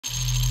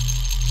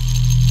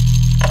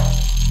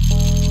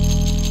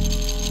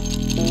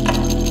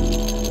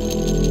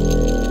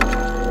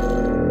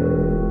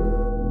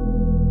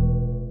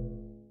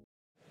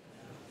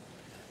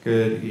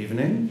Good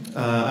evening.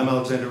 I'm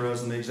Alexander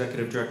Rose. I'm the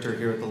executive director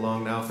here at the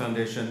Long Now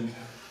Foundation.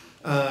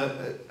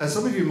 As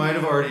some of you might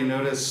have already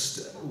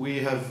noticed, we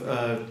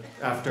have,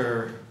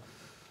 after,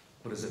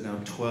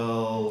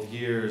 12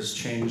 years,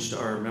 changed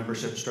our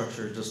membership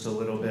structure just a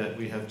little bit.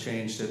 We have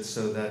changed it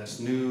so that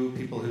new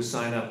people who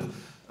sign up,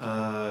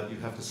 you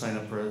have to sign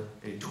up for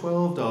a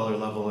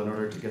 $12 level in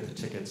order to get the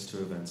tickets to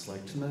events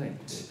like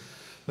tonight.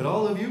 But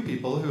all of you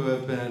people who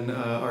have been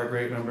our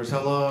great members,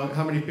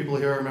 how many people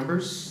here are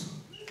members?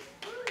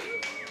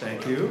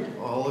 Thank you,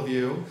 all of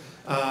you.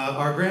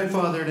 Are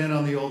grandfathered in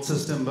on the old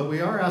system, but we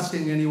are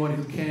asking anyone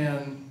who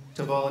can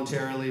to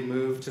voluntarily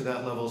move to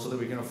that level so that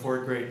we can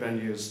afford great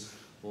venues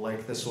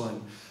like this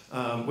one,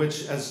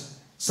 which, as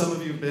some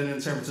of you have been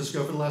in San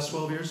Francisco for the last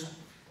 12 years,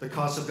 the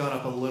costs have gone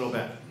up a little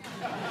bit.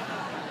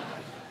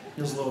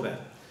 Just a little bit.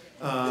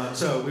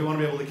 So we want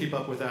to be able to keep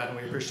up with that, and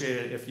we appreciate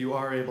it. If you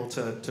are able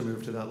to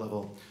move to that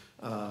level,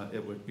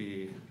 it would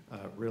be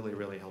really,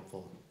 really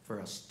helpful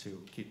for us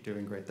to keep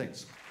doing great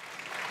things.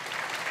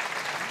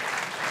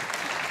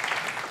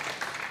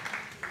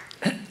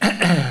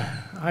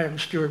 Hi, I'm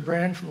Stuart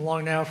Brand from the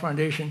Long Now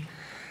Foundation.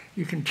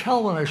 You can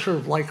tell when I sort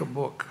of like a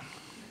book.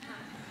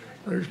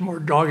 There's more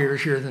dog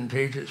ears here than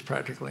pages,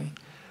 practically.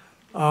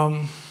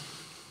 And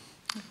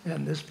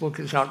this book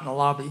is out in the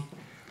lobby.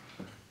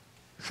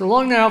 So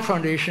Long Now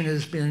Foundation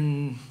has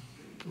been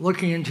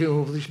looking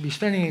into, we'll be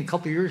spending a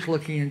couple of years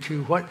looking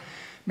into what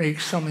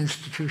makes some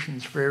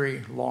institutions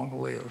very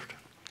long-lived.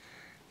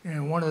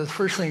 And one of the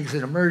first things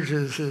that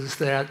emerges is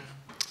that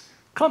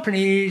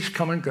companies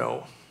come and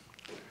go.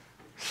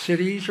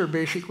 Cities are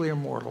basically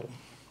immortal.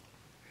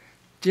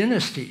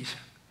 Dynasties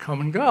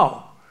come and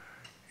go,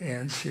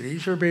 and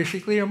cities are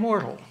basically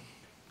immortal.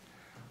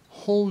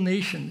 Whole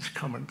nations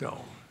come and go,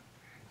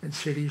 and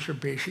cities are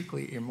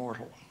basically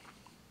immortal.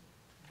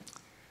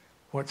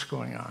 What's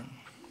going on?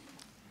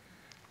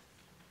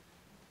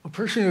 A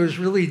person who has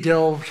really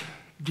delved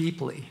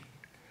deeply,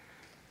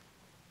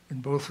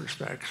 in both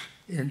respects,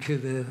 into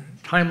the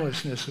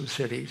timelessness of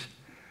cities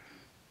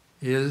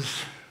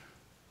is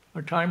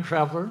a time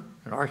traveler,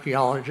 an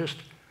archaeologist,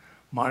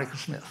 Monica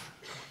Smith.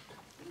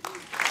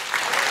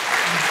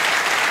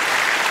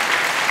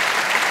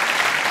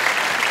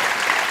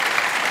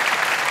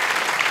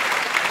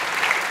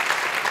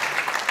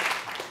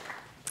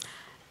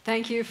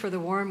 Thank you for the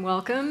warm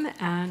welcome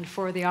and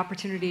for the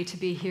opportunity to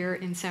be here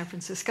in San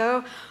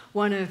Francisco,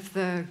 one of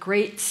the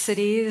great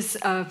cities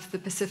of the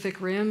Pacific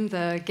Rim,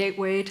 the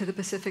gateway to the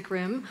Pacific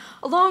Rim,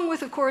 along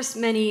with, of course,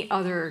 many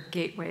other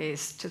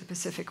gateways to the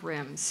Pacific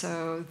Rim.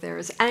 So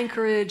there's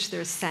Anchorage,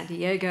 there's San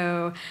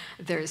Diego,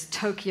 there's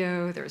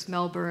Tokyo, there's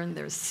Melbourne,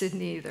 there's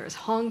Sydney, there's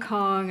Hong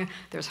Kong,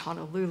 there's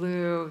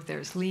Honolulu,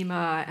 there's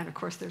Lima, and of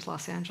course there's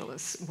Los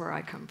Angeles, where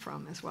I come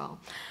from as well.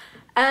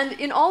 And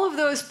in all of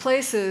those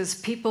places,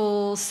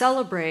 people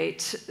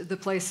celebrate the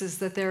places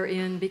that they're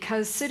in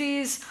because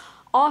cities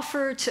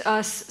offer to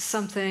us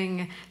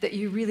something that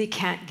you really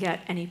can't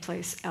get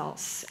anyplace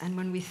else. And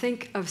when we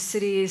think of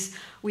cities,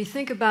 we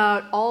think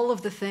about all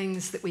of the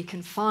things that we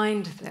can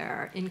find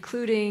there,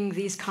 including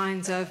these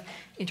kinds of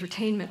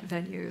entertainment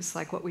venues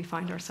like what we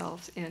find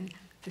ourselves in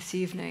this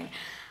evening.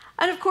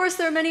 And of course,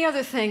 there are many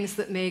other things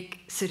that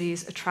make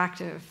cities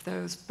attractive.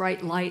 Those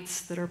bright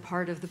lights that are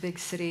part of the big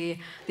city,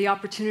 the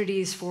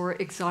opportunities for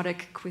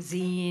exotic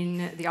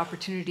cuisine, the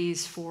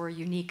opportunities for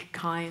unique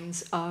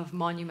kinds of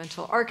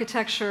monumental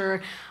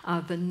architecture,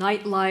 the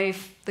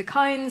nightlife, the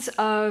kinds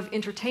of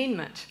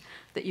entertainment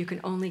that you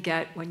can only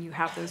get when you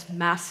have those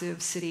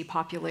massive city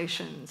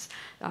populations,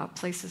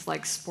 places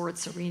like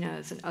sports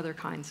arenas and other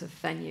kinds of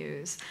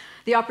venues.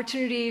 The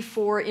opportunity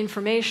for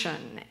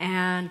information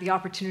and the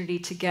opportunity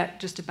to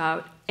get just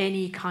about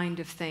any kind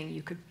of thing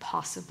you could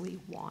possibly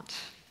want.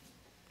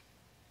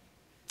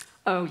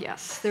 Oh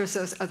yes, there's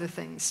those other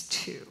things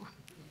too.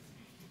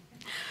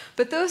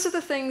 But those are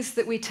the things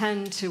that we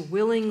tend to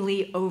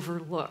willingly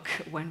overlook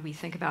when we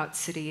think about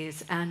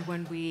cities and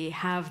when we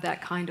have that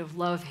kind of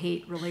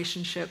love-hate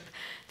relationship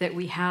that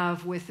we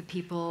have with the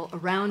people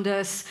around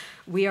us.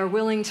 We are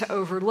willing to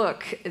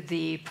overlook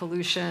the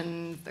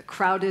pollution, the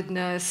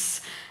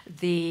crowdedness,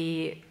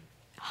 the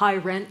high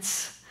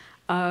rents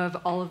of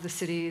all of the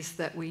cities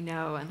that we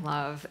know and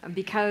love,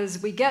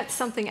 because we get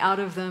something out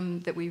of them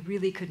that we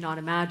really could not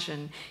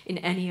imagine in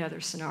any other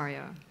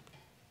scenario.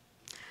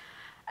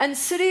 And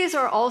cities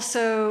are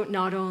also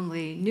not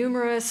only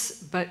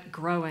numerous, but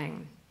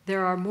growing.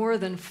 There are more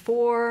than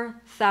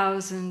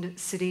 4,000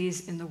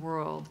 cities in the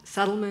world,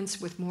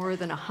 settlements with more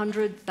than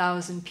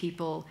 100,000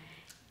 people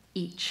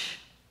each.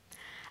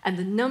 And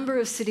the number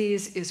of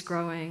cities is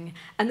growing,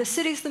 and the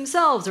cities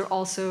themselves are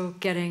also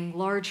getting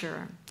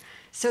larger.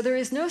 So there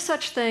is no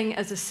such thing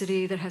as a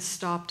city that has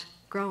stopped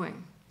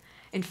growing.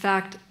 In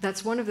fact,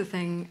 that's one of the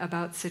things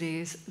about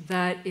cities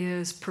that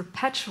is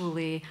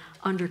perpetually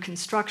under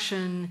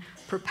construction,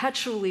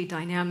 perpetually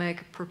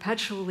dynamic,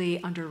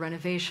 perpetually under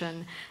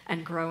renovation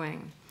and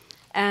growing.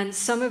 And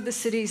some of the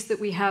cities that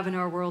we have in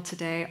our world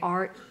today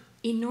are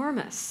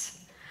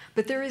enormous.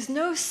 But there is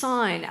no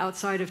sign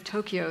outside of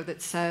Tokyo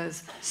that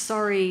says,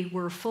 sorry,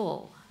 we're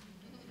full.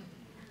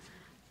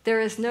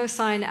 There is no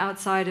sign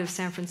outside of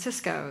San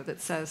Francisco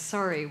that says,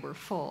 sorry, we're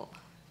full.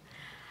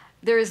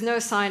 There is no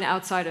sign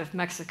outside of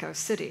Mexico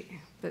City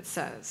that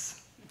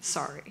says,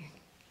 sorry,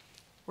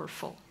 we're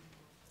full.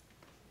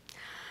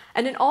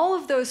 And in all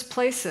of those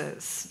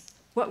places,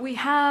 what we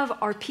have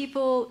are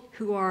people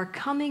who are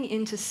coming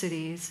into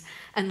cities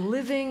and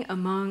living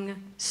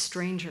among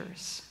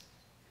strangers.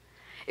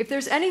 If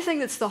there's anything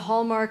that's the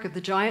hallmark of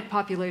the giant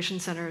population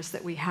centers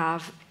that we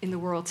have in the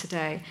world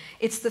today,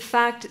 it's the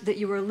fact that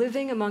you are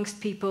living amongst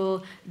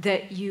people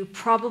that you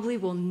probably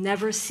will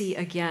never see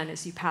again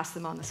as you pass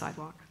them on the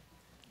sidewalk.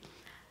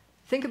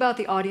 Think about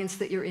the audience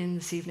that you're in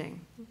this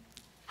evening.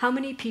 How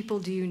many people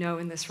do you know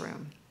in this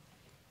room?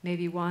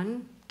 Maybe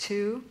one,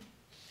 two,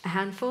 a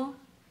handful?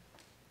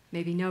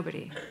 Maybe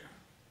nobody.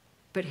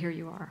 But here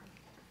you are.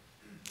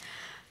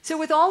 So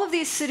with all of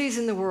these cities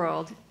in the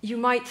world, you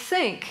might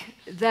think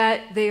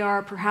that they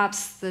are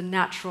perhaps the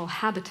natural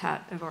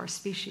habitat of our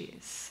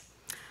species.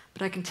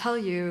 But I can tell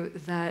you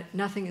that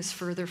nothing is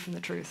further from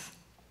the truth.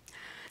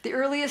 The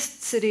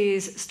earliest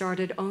cities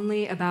started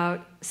only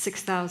about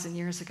 6,000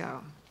 years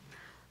ago.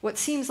 What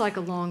seems like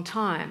a long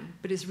time,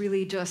 but is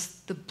really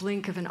just the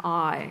blink of an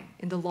eye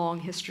in the long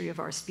history of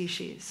our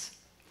species.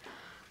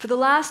 For the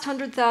last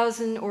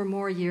 100,000 or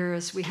more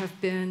years, we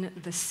have been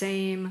the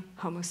same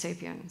Homo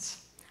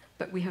sapiens,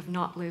 but we have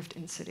not lived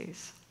in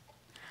cities.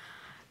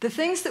 The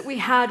things that we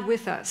had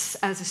with us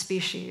as a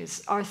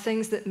species are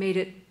things that made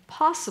it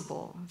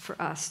possible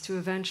for us to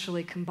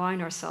eventually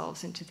combine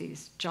ourselves into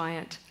these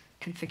giant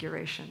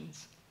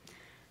configurations.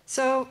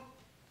 So,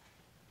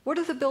 what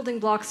are the building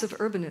blocks of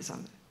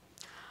urbanism?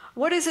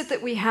 What is it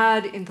that we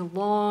had in the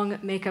long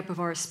makeup of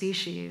our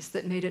species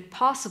that made it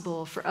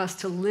possible for us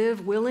to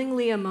live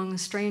willingly among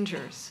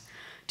strangers,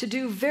 to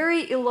do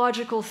very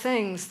illogical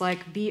things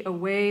like be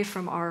away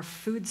from our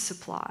food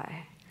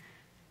supply?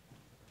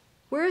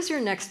 Where is your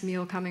next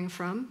meal coming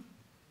from?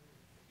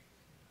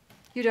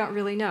 You don't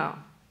really know,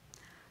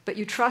 but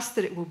you trust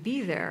that it will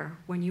be there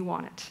when you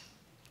want it.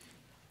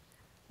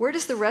 Where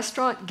does the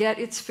restaurant get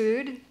its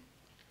food?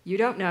 You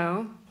don't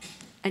know,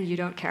 and you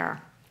don't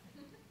care.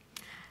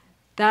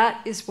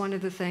 That is one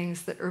of the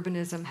things that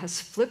urbanism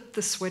has flipped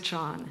the switch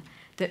on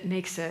that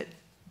makes it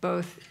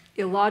both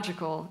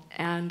illogical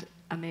and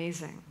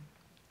amazing.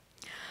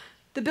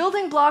 The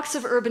building blocks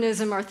of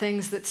urbanism are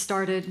things that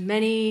started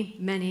many,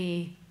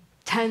 many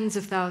tens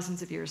of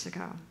thousands of years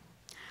ago.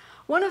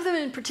 One of them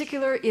in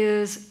particular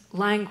is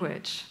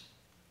language,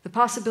 the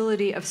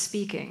possibility of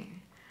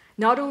speaking,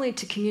 not only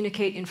to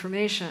communicate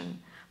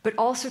information, but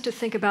also to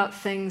think about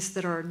things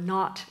that are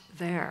not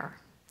there,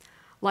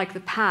 like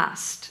the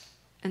past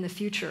and the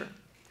future,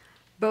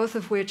 both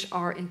of which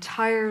are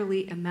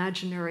entirely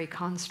imaginary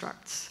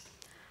constructs,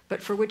 but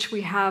for which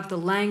we have the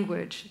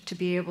language to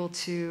be able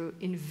to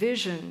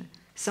envision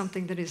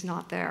something that is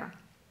not there.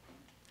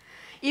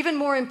 Even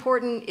more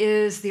important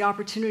is the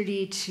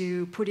opportunity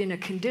to put in a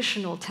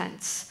conditional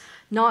tense,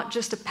 not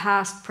just a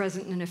past,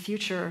 present, and a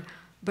future,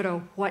 but a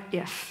what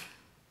if.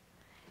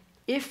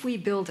 If we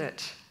build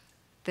it,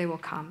 they will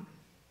come.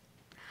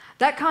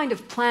 That kind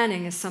of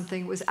planning is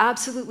something that was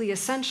absolutely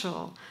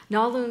essential,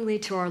 not only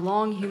to our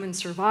long human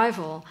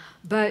survival,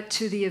 but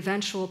to the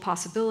eventual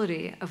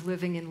possibility of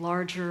living in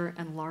larger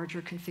and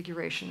larger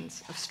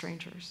configurations of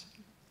strangers.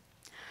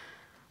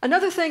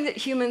 Another thing that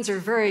humans are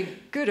very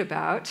good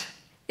about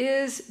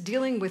is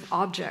dealing with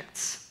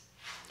objects.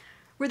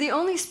 We're the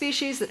only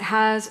species that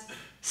has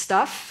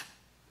stuff,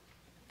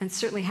 and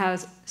certainly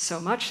has so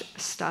much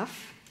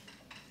stuff.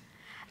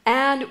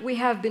 And we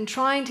have been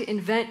trying to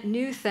invent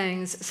new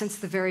things since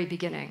the very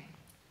beginning.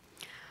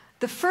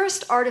 The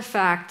first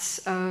artifacts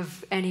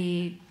of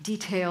any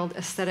detailed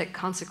aesthetic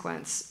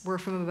consequence were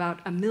from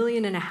about 1.5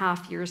 million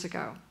years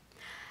ago.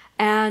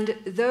 And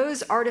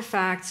those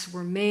artifacts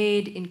were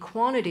made in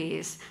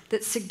quantities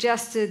that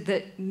suggested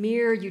that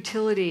mere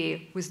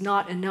utility was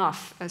not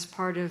enough as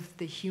part of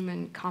the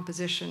human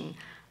composition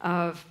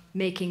of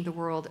making the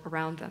world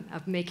around them,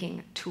 of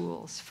making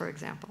tools, for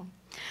example.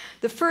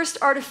 The first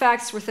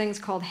artifacts were things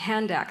called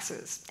hand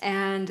axes,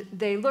 and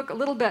they look a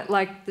little bit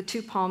like the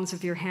two palms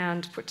of your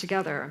hand put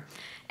together.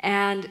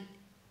 And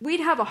we'd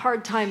have a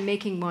hard time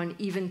making one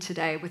even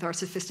today with our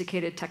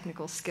sophisticated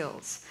technical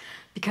skills,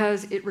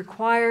 because it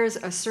requires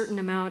a certain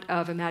amount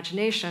of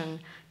imagination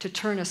to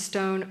turn a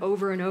stone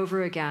over and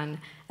over again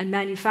and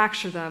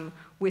manufacture them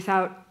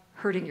without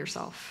hurting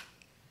yourself.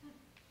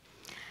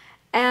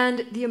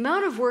 And the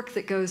amount of work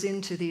that goes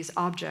into these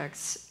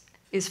objects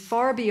is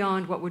far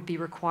beyond what would be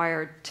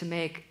required to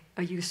make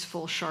a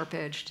useful,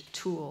 sharp-edged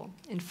tool.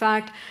 In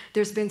fact,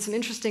 there's been some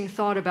interesting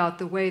thought about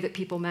the way that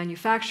people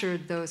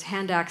manufactured those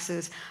hand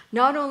axes,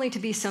 not only to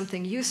be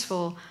something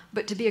useful,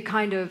 but to be a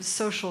kind of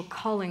social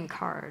calling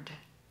card.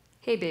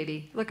 Hey,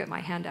 baby, look at my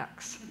hand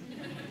axe.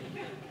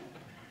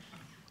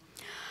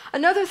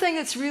 Another thing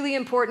that's really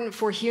important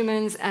for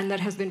humans and that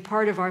has been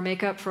part of our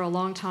makeup for a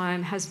long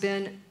time has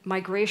been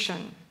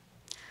migration.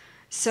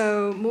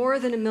 So more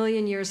than 1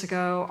 million years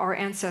ago, our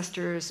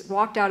ancestors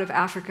walked out of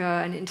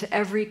Africa and into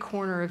every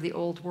corner of the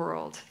old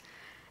world.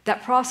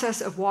 That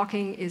process of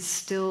walking is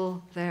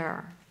still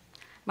there.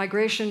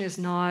 Migration is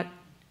not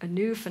a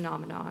new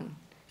phenomenon,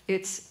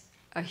 it's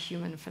a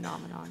human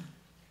phenomenon.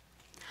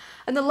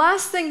 And the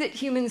last thing that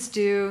humans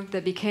do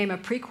that became a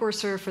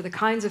precursor for the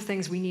kinds of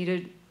things we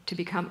needed to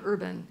become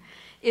urban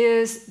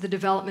is the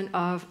development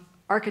of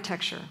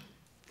architecture,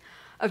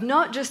 of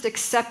not just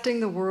accepting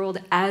the world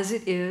as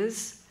it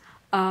is,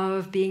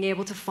 of being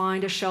able to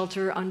find a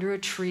shelter under a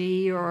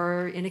tree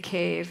or in a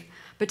cave,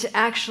 but to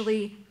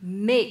actually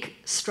make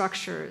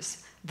structures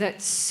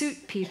that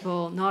suit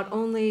people not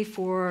only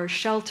for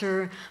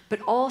shelter, but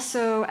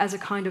also as a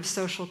kind of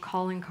social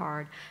calling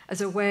card,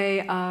 as a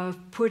way of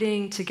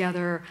putting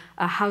together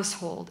a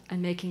household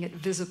and making it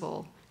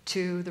visible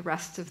to the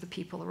rest of the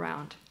people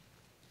around.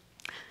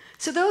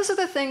 So those are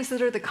the things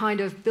that are the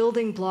kind of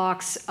building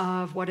blocks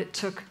of what it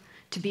took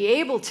to be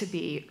able to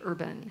be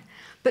urban.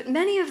 But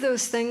many of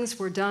those things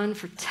were done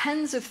for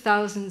tens of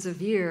thousands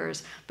of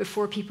years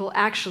before people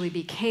actually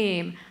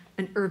became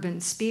an urban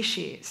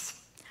species.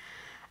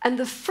 And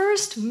the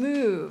first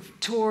move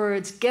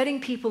towards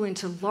getting people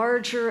into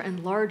larger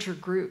and larger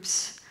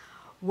groups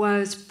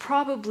was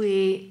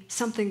probably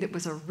something that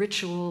was a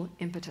ritual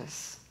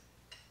impetus.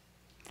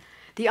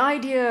 The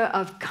idea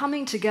of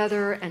coming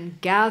together and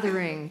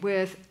gathering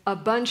with a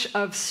bunch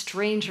of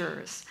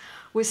strangers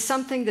was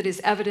something that is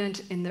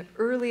evident in the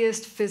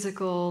earliest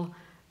physical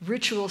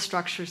ritual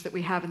structures that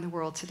we have in the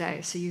world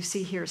today. So you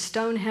see here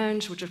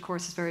Stonehenge, which of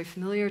course is very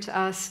familiar to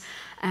us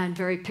and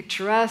very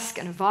picturesque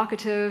and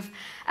evocative.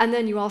 And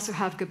then you also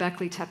have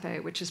Göbekli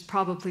Tepe, which is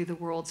probably the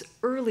world's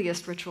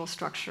earliest ritual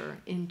structure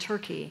in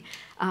Turkey,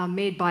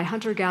 made by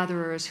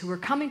hunter-gatherers who were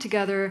coming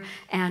together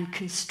and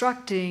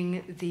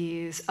constructing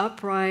these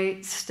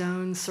upright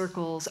stone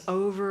circles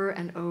over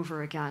and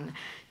over again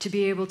to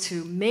be able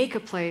to make a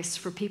place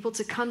for people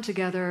to come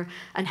together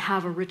and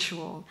have a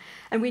ritual.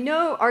 And we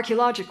know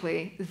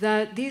archaeologically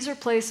that these are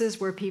places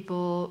where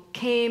people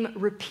came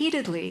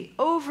repeatedly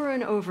over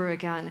and over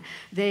again.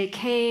 They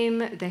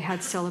came, they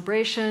had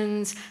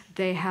celebrations,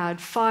 they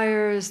had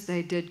fires,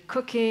 they did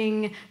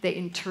cooking, they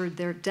interred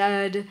their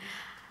dead.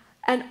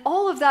 And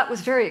all of that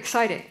was very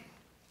exciting,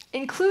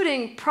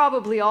 including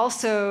probably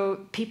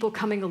also people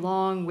coming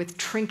along with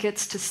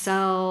trinkets to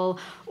sell,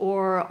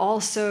 or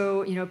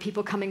also,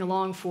 people coming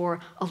along for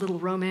a little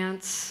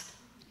romance,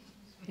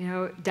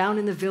 down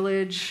in the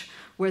village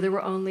where there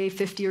were only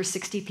 50 or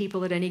 60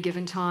 people at any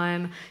given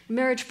time.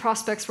 Marriage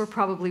prospects were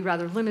probably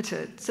rather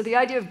limited. So the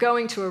idea of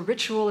going to a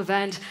ritual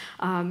event,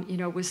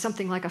 was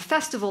something like a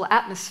festival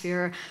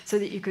atmosphere so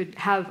that you could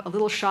have a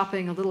little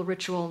shopping, a little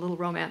ritual, a little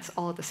romance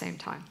all at the same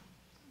time.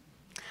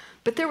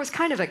 But there was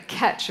kind of a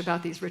catch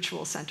about these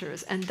ritual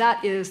centers, and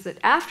that is that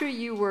after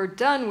you were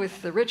done with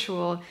the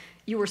ritual,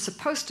 you were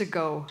supposed to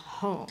go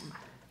home.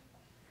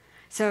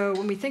 So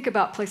when we think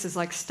about places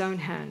like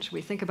Stonehenge,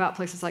 we think about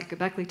places like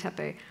Göbekli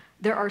Tepe,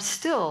 there are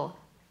still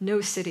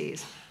no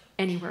cities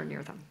anywhere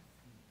near them.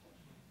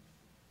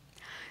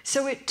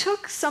 So it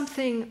took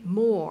something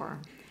more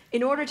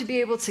in order to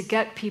be able to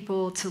get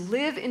people to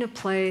live in a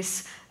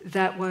place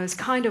that was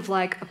kind of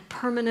like a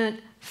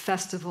permanent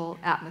festival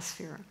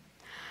atmosphere.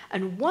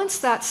 And once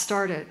that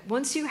started,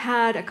 once you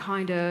had a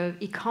kind of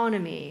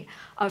economy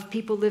of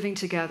people living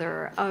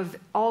together, of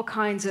all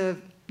kinds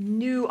of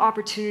new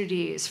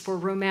opportunities for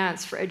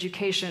romance, for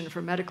education, for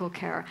medical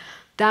care,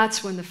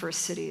 that's when the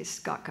first cities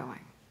got going.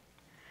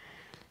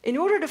 In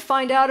order to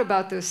find out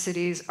about those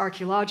cities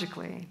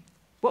archaeologically,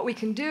 what we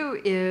can do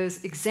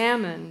is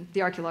examine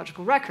the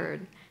archaeological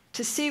record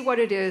to see what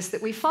it is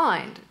that we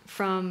find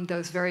from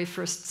those very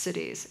first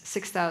cities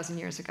 6,000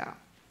 years ago.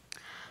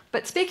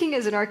 But speaking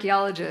as an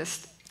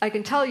archaeologist, I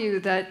can tell you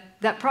that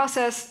that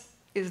process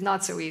is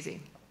not so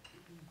easy.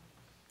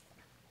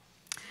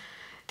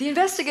 The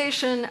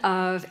investigation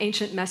of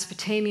ancient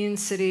Mesopotamian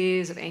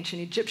cities, of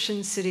ancient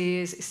Egyptian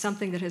cities, is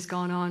something that has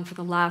gone on for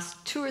the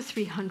last 200 or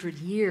 300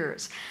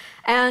 years.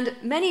 And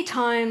many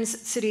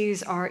times,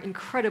 cities are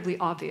incredibly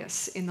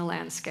obvious in the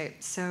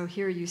landscape. So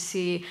here you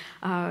see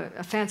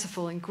a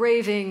fanciful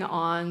engraving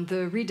on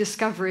the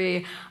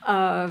rediscovery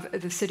of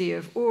the city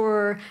of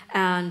Ur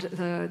and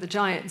the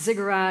giant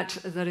ziggurat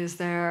that is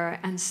there.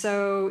 And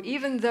so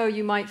even though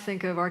you might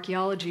think of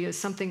archaeology as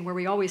something where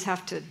we always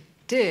have to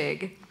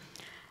dig,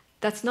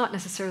 that's not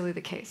necessarily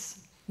the case.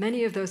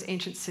 Many of those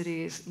ancient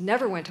cities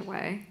never went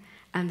away,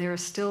 and they're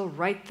still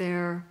right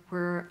there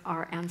where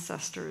our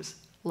ancestors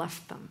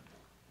left them.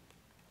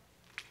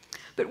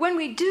 But when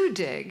we do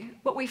dig,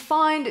 what we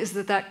find is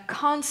that that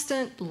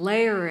constant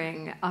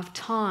layering of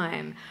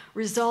time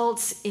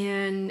results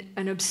in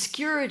an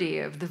obscurity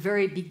of the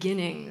very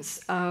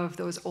beginnings of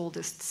those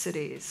oldest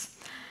cities.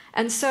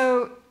 And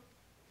so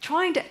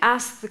trying to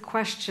ask the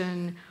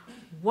question,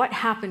 what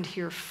happened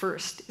here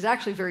first, is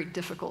actually very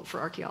difficult for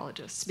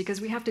archaeologists,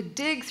 because we have to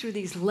dig through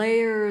these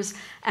layers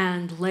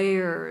and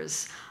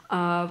layers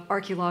of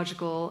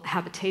archaeological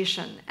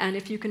habitation. And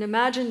if you can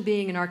imagine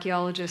being an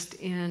archaeologist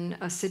in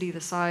a city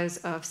the size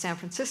of San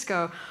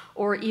Francisco,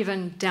 or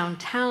even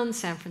downtown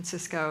San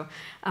Francisco,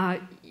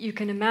 you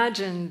can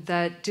imagine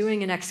that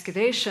doing an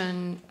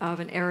excavation of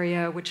an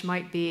area which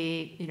might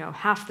be,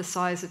 half the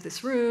size of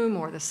this room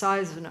or the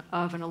size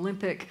of an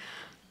Olympic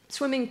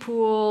swimming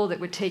pool that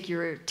would take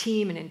your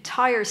team an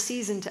entire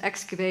season to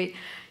excavate,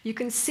 you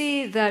can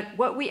see that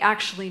what we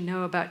actually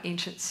know about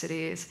ancient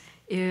cities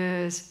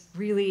is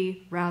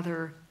really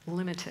rather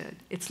limited.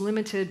 It's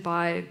limited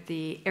by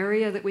the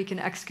area that we can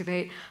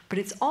excavate, but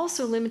it's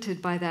also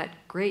limited by that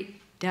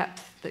great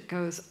depth that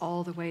goes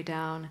all the way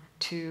down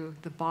to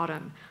the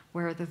bottom,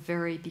 where the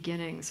very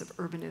beginnings of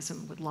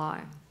urbanism would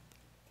lie.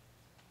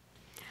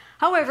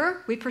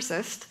 However, we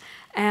persist,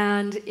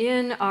 and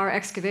in our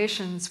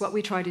excavations, what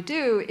we try to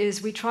do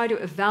is we try to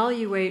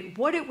evaluate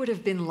what it would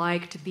have been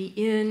like to be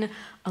in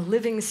a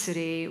living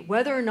city,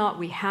 whether or not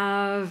we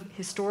have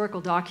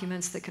historical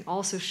documents that can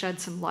also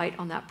shed some light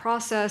on that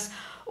process,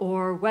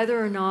 or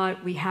whether or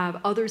not we have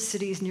other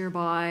cities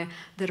nearby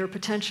that are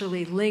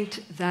potentially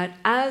linked, that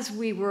as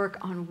we work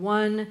on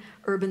one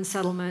urban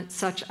settlement,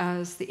 such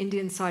as the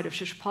Indian side of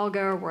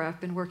Shishapalgarh, where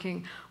I've been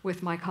working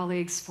with my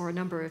colleagues for a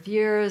number of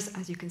years,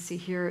 as you can see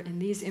here in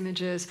these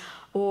images,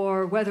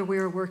 or whether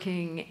we're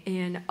working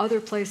in other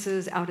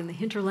places out in the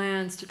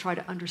hinterlands to try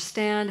to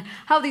understand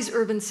how these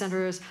urban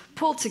centers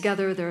pull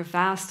together their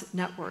vast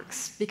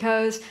networks.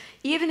 Because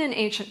even in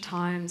ancient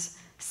times,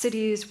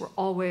 cities were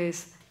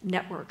always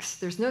networks.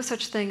 There's no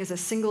such thing as a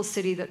single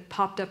city that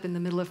popped up in the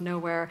middle of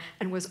nowhere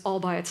and was all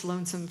by its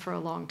lonesome for a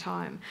long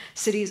time.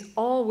 Cities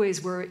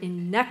always were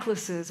in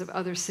necklaces of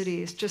other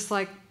cities, just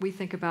like we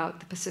think about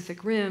the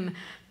Pacific Rim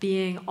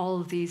being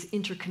all of these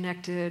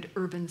interconnected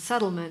urban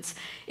settlements,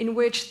 in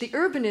which the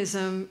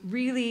urbanism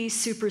really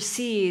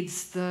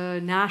supersedes the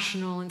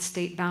national and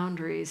state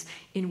boundaries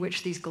in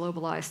which these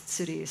globalized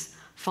cities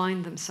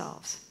find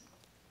themselves.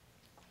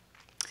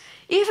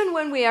 Even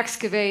when we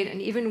excavate and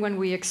even when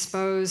we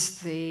expose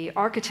the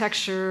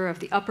architecture of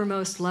the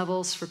uppermost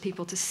levels for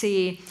people to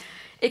see,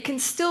 it can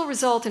still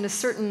result in a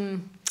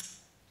certain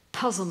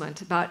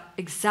puzzlement about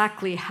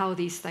exactly how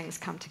these things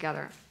come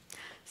together.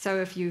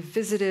 So if you've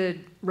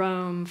visited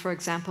Rome, for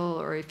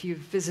example, or if you've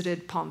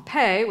visited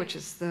Pompeii, which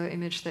is the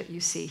image that you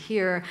see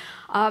here,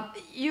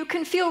 you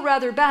can feel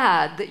rather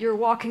bad that you're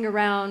walking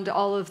around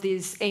all of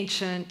these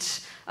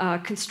ancient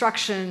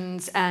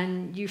constructions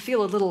and you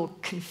feel a little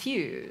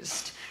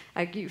confused.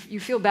 Like you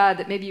feel bad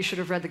that maybe you should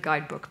have read the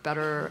guidebook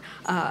better,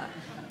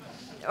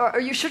 or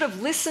you should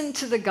have listened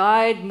to the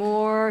guide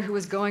more, who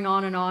was going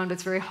on and on, but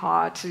it's very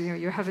hot,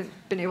 you haven't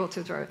been able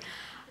to.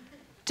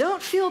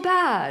 Don't feel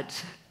bad.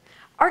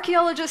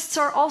 Archaeologists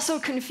are also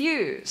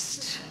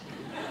confused.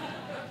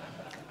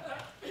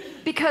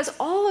 Because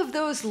all of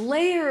those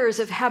layers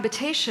of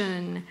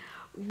habitation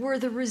were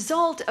the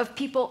result of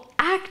people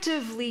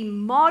actively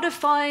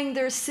modifying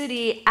their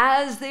city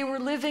as they were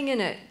living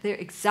in it. They're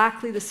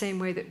exactly the same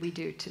way that we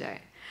do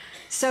today.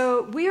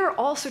 So we are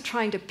also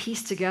trying to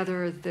piece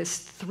together this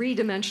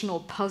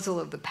three-dimensional puzzle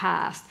of the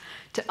past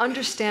to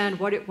understand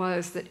what it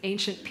was that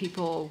ancient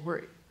people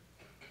were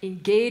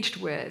engaged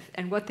with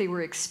and what they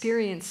were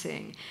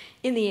experiencing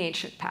in the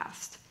ancient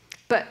past.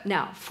 But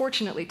now,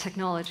 fortunately,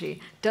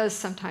 technology does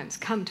sometimes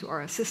come to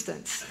our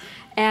assistance,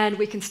 and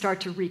we can start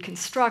to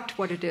reconstruct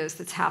what it is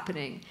that's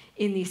happening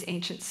in these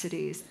ancient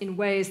cities in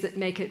ways that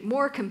make it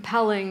more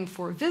compelling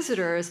for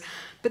visitors,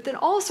 but that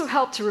also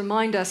help to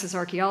remind us as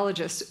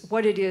archaeologists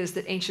what it is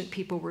that ancient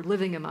people were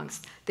living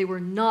amongst. They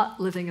were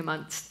not living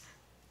amongst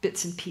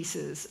bits and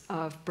pieces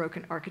of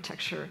broken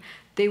architecture.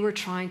 They were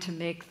trying to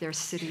make their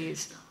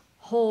cities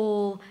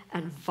whole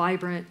and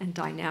vibrant and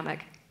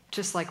dynamic,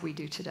 just like we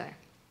do today.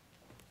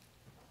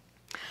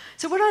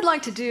 So what I'd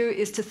like to do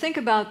is to think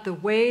about the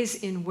ways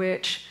in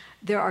which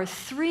there are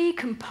three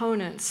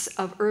components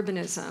of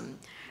urbanism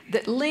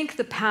that link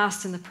the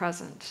past and the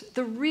present.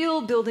 The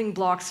real building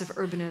blocks of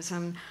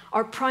urbanism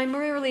are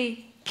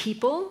primarily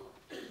people,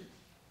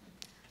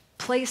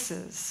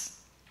 places,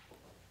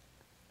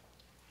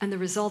 and the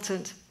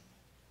resultant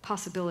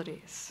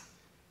possibilities.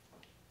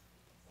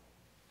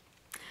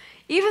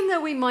 Even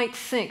though we might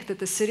think that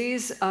the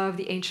cities of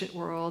the ancient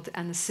world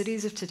and the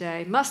cities of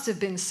today must have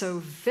been so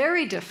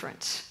very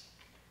different,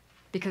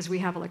 because we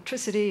have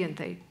electricity and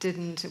they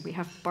didn't, and we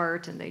have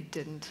BART and they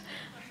didn't.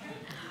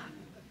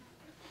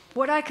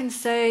 What I can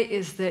say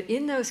is that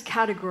in those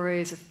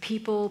categories of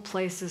people,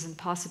 places, and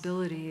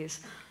possibilities,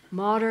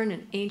 modern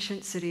and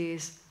ancient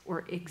cities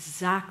were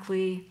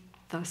exactly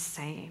the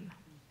same.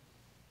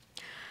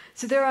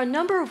 So there are a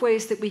number of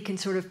ways that we can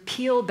sort of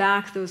peel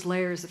back those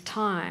layers of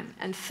time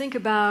and think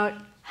about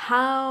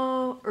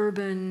how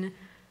urban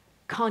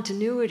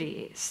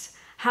continuities,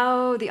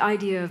 how the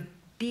idea of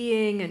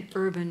being an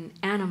urban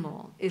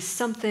animal is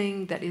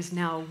something that is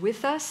now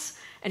with us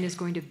and is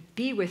going to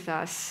be with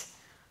us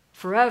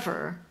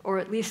forever, or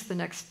at least the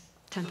next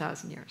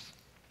 10,000 years.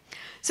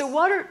 So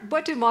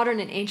what do modern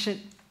and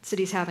ancient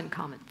cities have in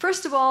common?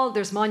 First of all,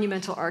 there's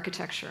monumental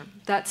architecture,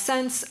 that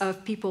sense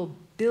of people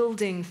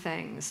building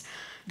things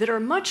that are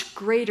much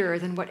greater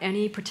than what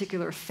any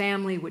particular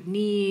family would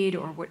need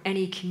or what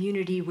any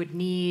community would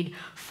need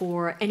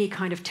for any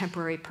kind of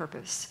temporary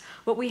purpose.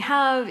 What we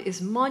have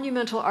is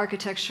monumental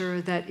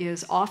architecture that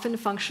is often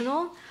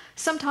functional,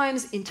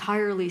 sometimes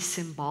entirely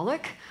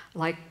symbolic,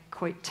 like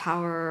Coit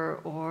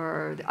Tower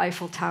or the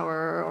Eiffel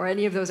Tower or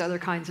any of those other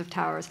kinds of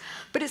towers.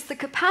 But it's the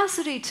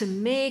capacity to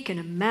make and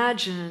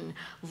imagine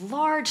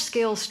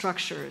large-scale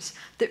structures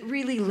that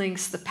really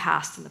links the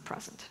past and the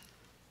present.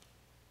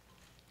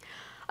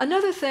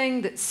 Another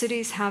thing that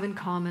cities have in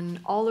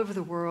common all over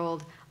the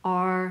world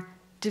are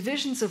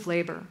divisions of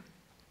labor.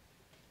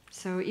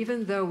 So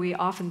even though we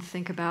often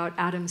think about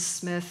Adam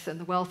Smith and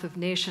the Wealth of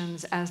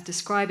Nations as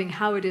describing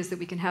how it is that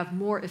we can have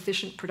more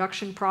efficient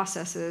production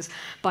processes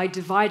by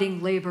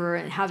dividing labor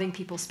and having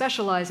people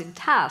specialize in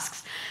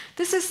tasks,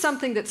 this is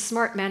something that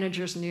smart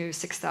managers knew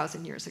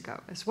 6,000 years ago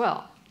as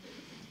well.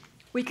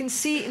 We can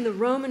see in the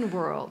Roman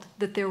world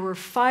that there were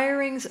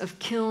firings of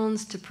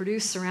kilns to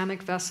produce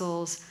ceramic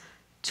vessels,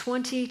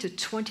 20 to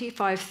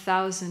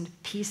 25,000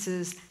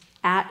 pieces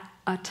at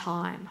a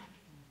time.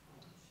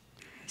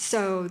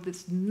 So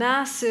this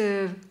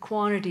massive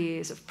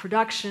quantities of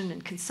production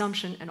and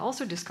consumption and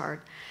also discard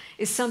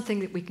is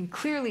something that we can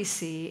clearly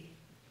see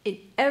in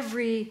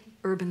every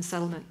urban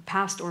settlement,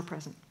 past or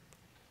present.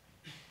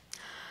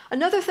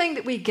 Another thing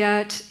that we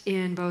get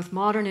in both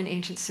modern and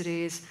ancient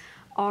cities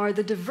are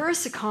the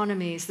diverse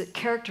economies that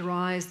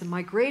characterize the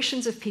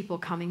migrations of people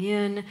coming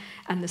in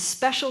and the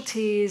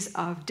specialties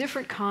of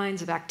different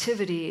kinds of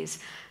activities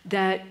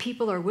that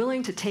people are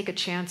willing to take a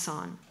chance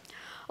on.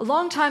 A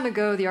long time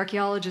ago, the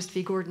archaeologist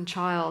V. Gordon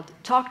Childe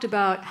talked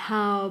about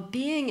how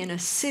being in a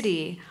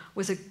city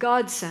was a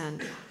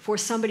godsend for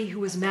somebody who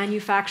was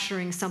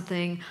manufacturing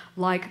something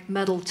like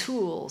metal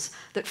tools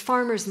that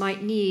farmers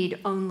might need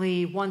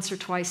only once or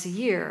twice a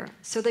year.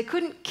 So they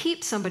couldn't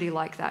keep somebody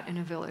like that in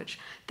a village.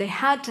 They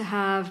had to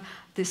have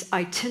this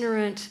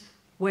itinerant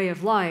way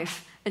of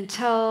life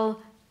until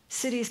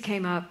cities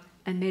came up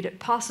and made it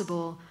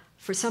possible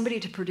for somebody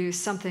to produce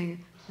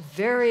something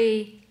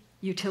very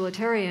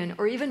utilitarian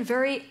or even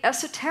very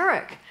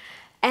esoteric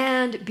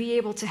and be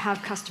able to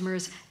have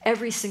customers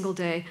every single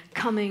day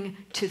coming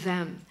to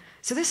them.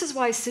 So this is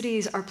why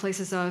cities are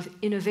places of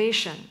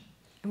innovation.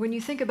 And when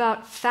you think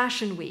about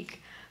Fashion Week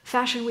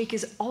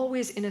is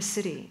always in a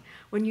city.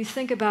 When you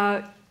think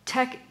about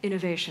tech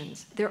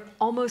innovations, they're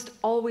almost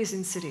always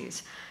in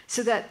cities,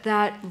 so that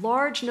that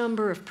large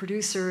number of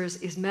producers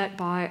is met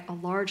by a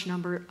large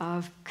number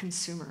of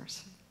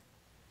consumers.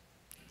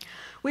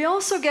 We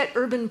also get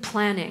urban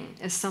planning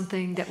as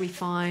something that we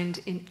find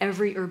in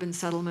every urban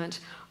settlement,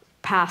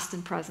 past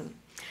and present.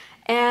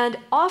 And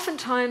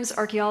oftentimes,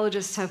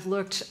 archaeologists have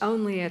looked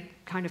only at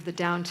kind of the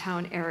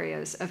downtown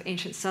areas of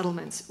ancient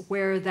settlements,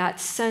 where that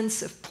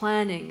sense of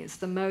planning is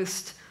the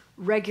most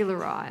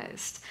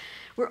regularized.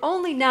 We're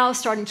only now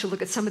starting to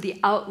look at some of the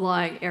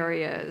outlying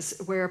areas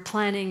where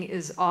planning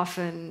is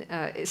often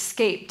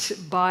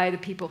escaped by the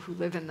people who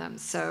live in them.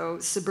 So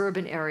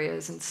suburban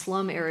areas and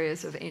slum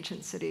areas of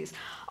ancient cities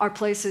are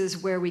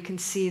places where we can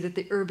see that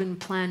the urban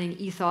planning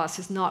ethos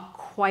is not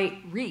quite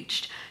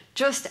reached,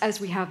 just as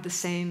we have the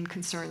same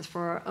concerns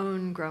for our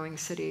own growing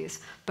cities,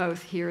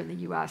 both here in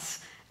the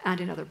US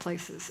and in other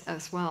places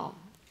as well.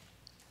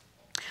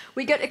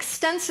 We get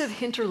extensive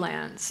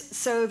hinterlands,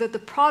 so that the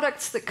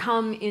products that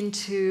come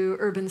into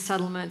urban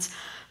settlements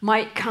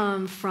might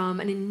come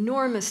from an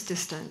enormous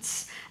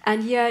distance.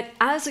 And yet,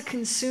 as a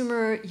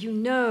consumer, you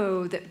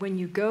know that when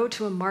you go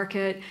to a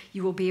market,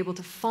 you will be able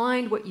to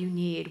find what you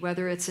need,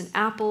 whether it's an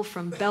apple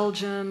from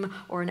Belgium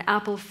or an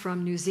apple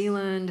from New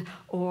Zealand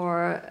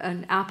or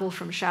an apple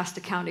from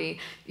Shasta County.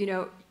 You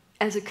know,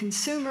 as a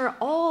consumer,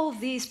 all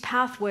these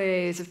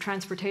pathways of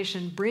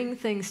transportation bring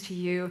things to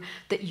you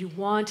that you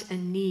want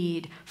and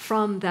need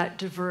from that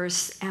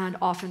diverse and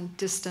often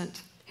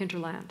distant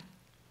hinterland.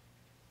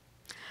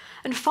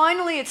 And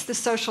finally, it's the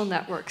social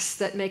networks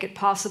that make it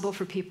possible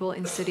for people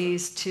in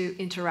cities to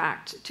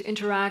interact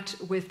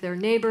with their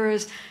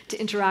neighbors, to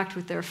interact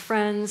with their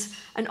friends,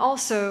 and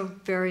also,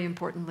 very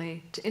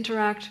importantly, to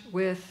interact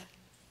with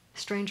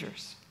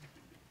strangers.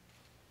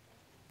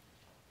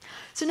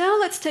 So now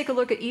let's take a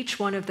look at each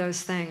one of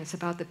those things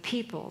about the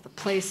people, the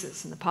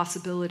places, and the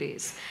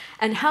possibilities,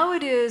 and how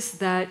it is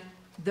that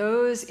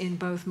those in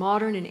both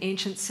modern and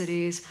ancient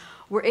cities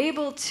were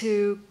able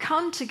to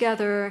come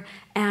together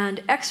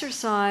and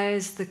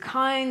exercise the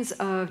kinds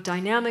of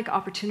dynamic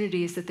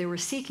opportunities that they were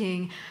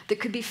seeking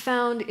that could be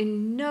found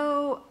in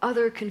no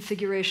other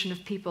configuration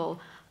of people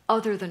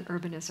other than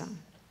urbanism.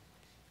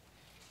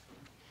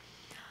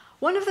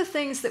 One of the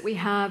things that we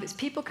have is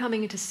people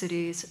coming into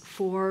cities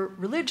for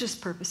religious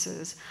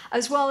purposes,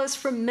 as well as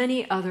for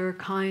many other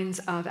kinds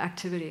of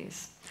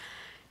activities.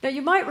 Now,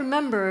 you might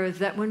remember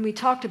that when we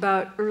talked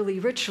about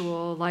early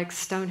ritual, like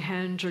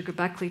Stonehenge or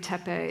Göbekli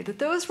Tepe, that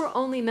those were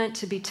only meant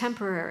to be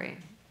temporary.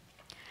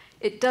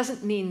 It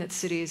doesn't mean that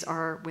cities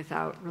are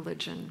without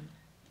religion.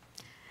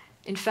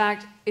 In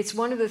fact, it's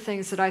one of the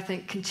things that I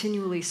think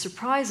continually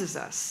surprises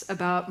us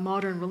about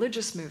modern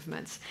religious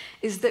movements,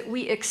 is that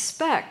we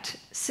expect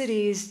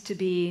cities to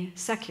be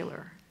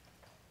secular.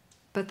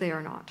 but they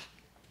are not.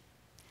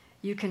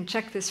 You can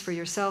check this for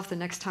yourself the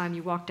next time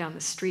you walk down the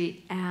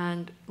street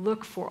and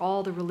look for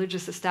all the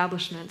religious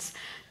establishments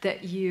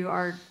that you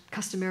are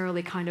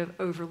customarily kind of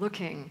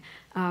overlooking,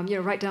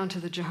 right down to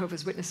the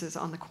Jehovah's Witnesses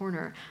on the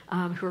corner,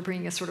 who are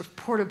bringing a sort of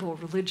portable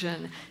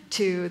religion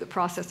to the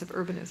process of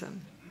urbanism.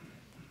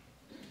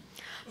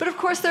 But of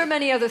course, there are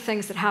many other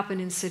things that happen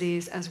in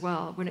cities as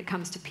well when it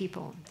comes to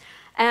people.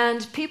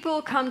 And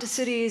people come to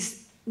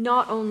cities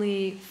not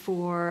only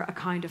for a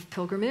kind of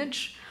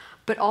pilgrimage,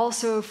 but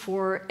also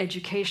for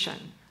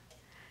education.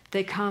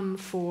 They come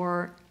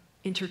for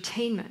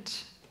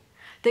entertainment.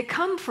 They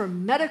come for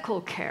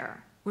medical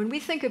care. When we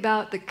think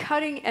about the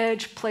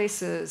cutting-edge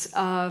places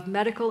of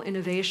medical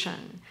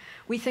innovation,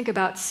 we think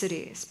about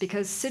cities,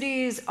 because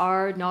cities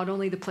are not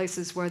only the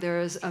places where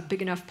there's a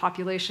big enough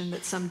population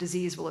that some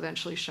disease will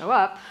eventually show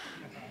up,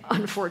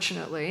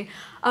 unfortunately.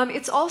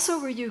 It's also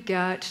where you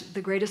get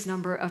the greatest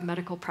number of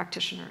medical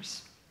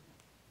practitioners.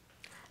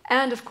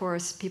 And of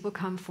course, people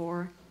come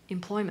for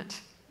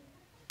employment.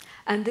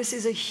 And this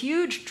is a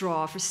huge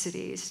draw for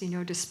cities,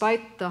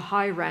 despite the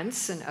high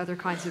rents and other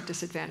kinds of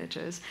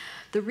disadvantages.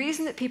 The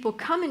reason that people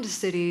come into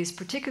cities,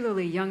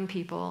 particularly young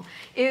people,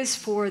 is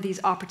for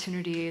these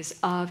opportunities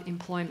of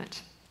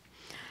employment.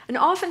 And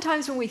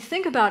oftentimes when we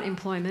think about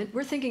employment,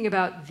 we're thinking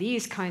about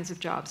these kinds of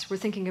jobs. We're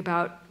thinking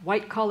about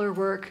white-collar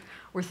work,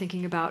 we're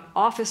thinking about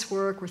office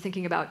work, we're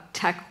thinking about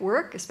tech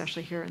work,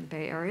 especially here in the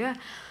Bay Area.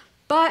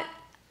 But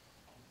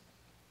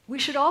we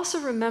should also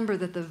remember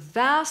that the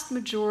vast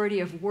majority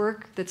of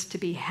work that's to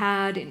be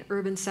had in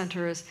urban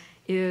centers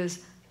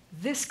is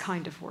this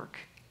kind of work.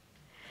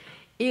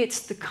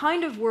 It's the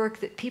kind of work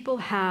that people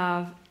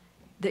have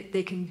that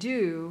they can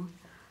do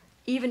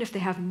even if they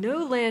have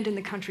no land in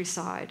the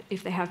countryside,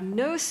 if they have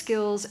no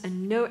skills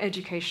and no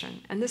education.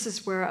 And this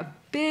is where a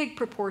big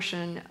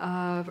proportion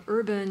of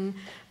urban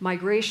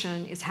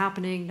migration is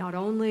happening, not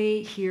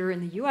only here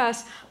in the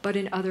US, but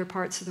in other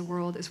parts of the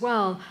world as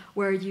well,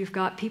 where you've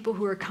got people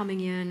who are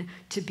coming in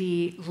to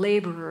be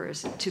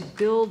laborers, to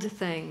build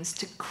things,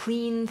 to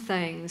clean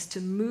things, to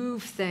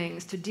move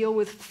things, to deal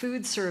with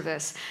food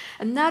service.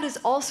 And that is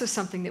also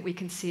something that we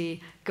can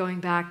see going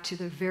back to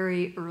the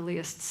very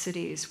earliest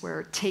cities,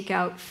 where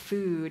takeout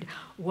food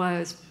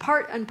was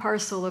part and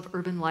parcel of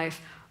urban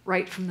life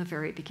right from the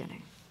very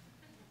beginning.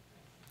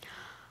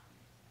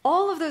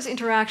 All of those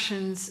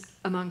interactions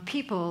among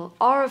people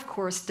are, of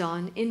course,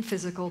 done in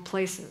physical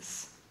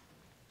places.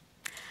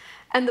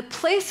 And the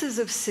places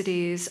of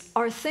cities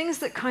are things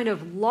that kind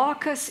of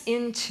lock us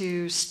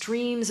into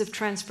streams of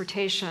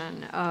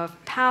transportation, of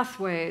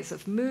pathways,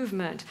 of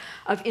movement,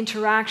 of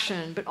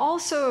interaction, but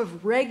also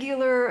of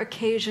regular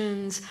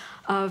occasions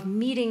of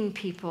meeting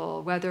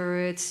people, whether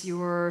it's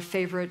your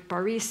favorite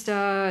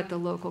barista at the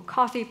local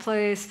coffee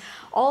place,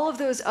 all of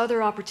those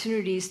other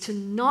opportunities to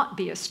not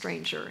be a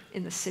stranger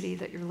in the city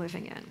that you're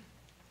living in.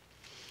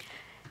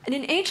 And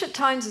in ancient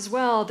times as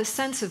well, the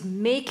sense of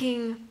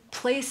making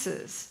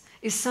places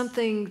is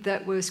something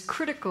that was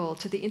critical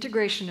to the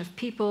integration of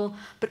people,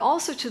 but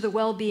also to the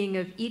well-being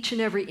of each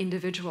and every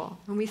individual.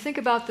 When we think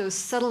about those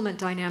settlement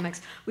dynamics,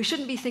 we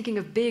shouldn't be thinking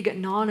of big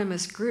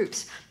anonymous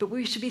groups, but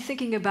we should be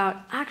thinking about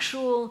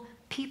actual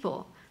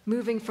people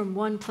moving from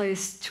one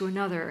place to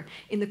another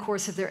in the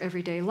course of their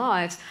everyday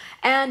lives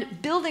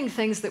and building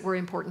things that were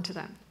important to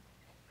them.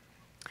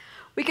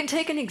 We can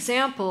take an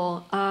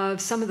example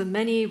of some of the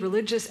many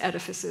religious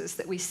edifices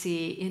that we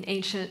see in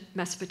ancient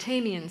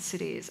Mesopotamian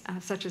cities,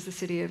 such as the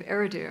city of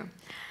Eridu,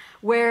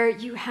 where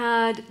you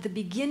had the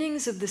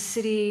beginnings of the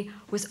city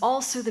was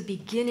also the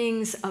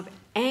beginnings of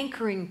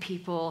anchoring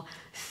people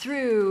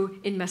through,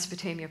 in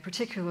Mesopotamia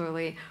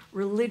particularly,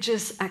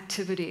 religious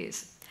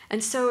activities.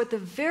 And so at the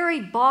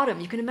very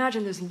bottom, you can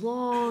imagine those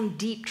long,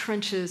 deep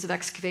trenches of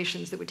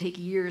excavations that would take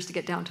years to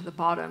get down to the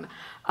bottom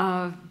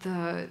of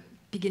the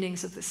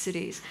beginnings of the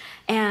cities.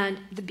 And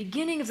the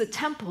beginning of the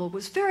temple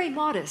was very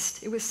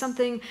modest. It was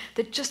something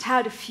that just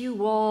had a few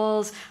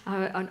walls,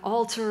 an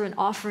altar, an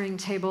offering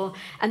table.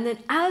 And then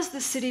as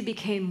the city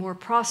became more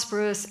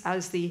prosperous,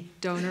 as the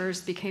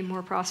donors became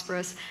more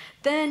prosperous,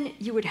 then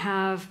you would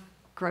have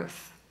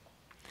growth.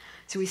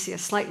 So we see a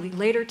slightly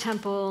later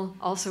temple,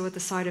 also at the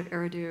site of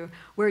Eridu,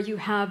 where you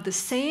have the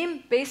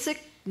same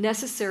basic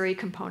necessary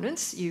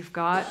components. You've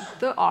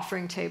got the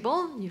offering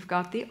table, you've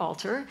got the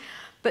altar,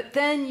 but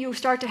then you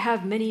start to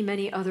have many,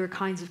 many other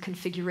kinds of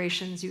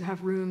configurations. You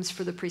have rooms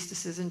for the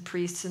priestesses and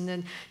priests, and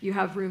then you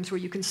have rooms where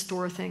you can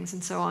store things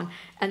and so on.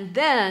 And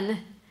then,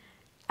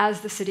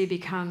 as the city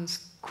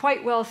becomes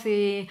quite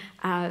wealthy,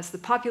 as the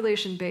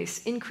population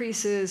base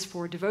increases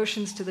for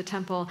devotions to the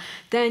temple,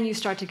 then you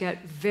start to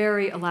get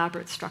very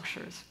elaborate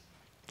structures.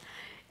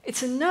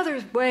 It's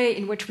another way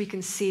in which we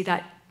can see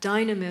that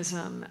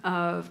dynamism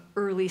of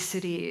early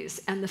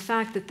cities and the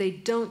fact that they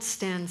don't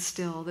stand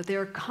still, that they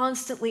are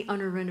constantly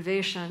under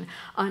renovation,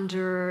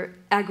 under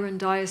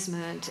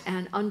aggrandizement,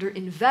 and under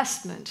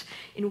investment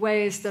in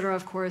ways that are,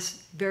 of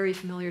course, very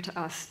familiar to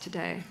us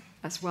today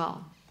as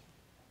well.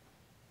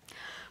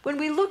 When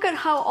we look at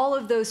how all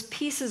of those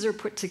pieces are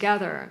put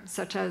together,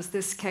 such as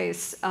this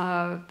case,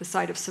 the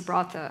site of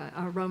Sabratha,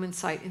 a Roman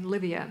site in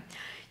Libya,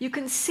 you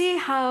can see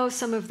how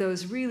some of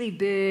those really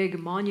big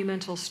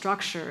monumental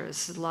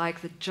structures,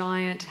 like the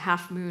giant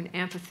half-moon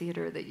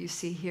amphitheater that you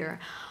see here,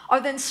 are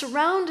then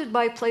surrounded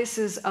by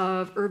places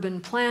of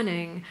urban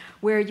planning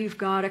where you've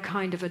got a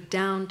kind of a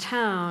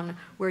downtown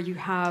where you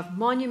have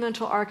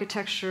monumental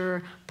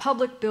architecture,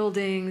 public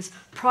buildings,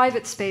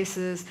 private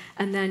spaces,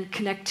 and then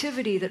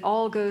connectivity that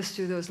all goes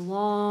through those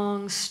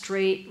long,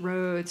 straight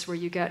roads where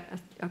you get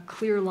a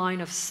clear line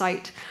of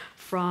sight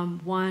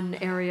from one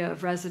area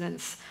of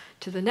residence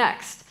to the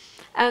next.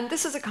 And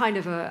this is a kind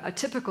of a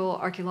typical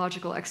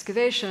archaeological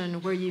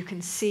excavation where you can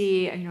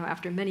see,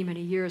 after many, many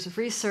years of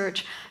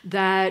research,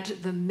 that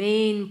the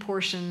main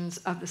portions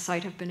of the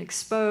site have been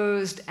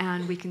exposed,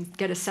 and we can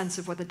get a sense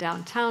of what the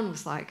downtown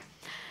was like.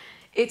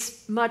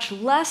 It's much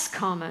less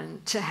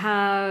common to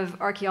have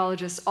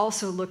archaeologists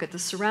also look at the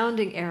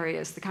surrounding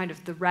areas, the kind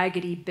of the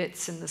raggedy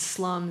bits and the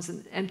slums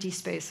and empty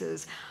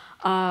spaces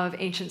of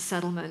ancient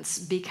settlements,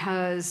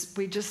 because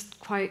we just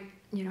quite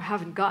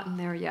haven't gotten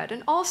there yet.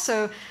 And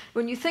also,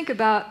 when you think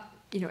about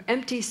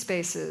empty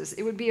spaces,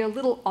 it would be a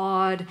little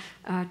odd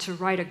to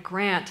write a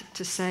grant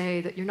to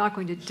say that you're not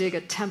going to dig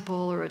a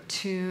temple or a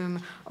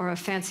tomb or a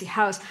fancy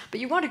house, but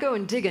you want to go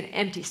and dig an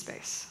empty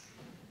space.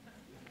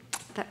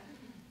 That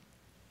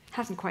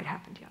hasn't quite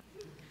happened yet.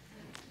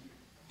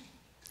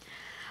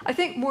 I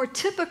think more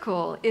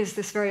typical is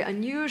this very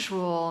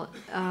unusual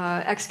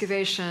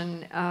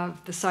excavation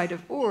of the site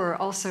of Ur,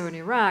 also in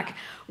Iraq,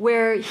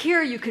 where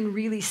here you can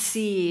really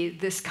see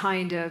this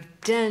kind of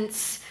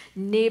dense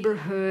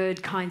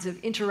neighborhood kinds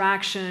of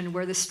interaction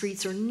where the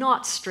streets are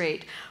not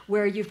straight,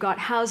 where you've got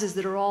houses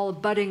that are all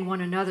abutting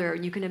one another,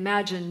 and you can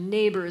imagine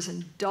neighbors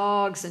and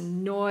dogs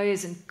and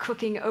noise and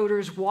cooking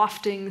odors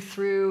wafting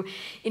through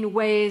in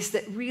ways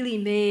that really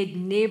made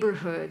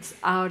neighborhoods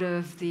out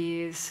of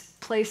these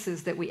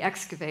places that we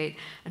excavate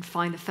and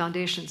find the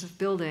foundations of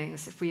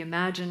buildings. If we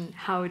imagine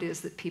how it is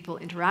that people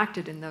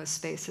interacted in those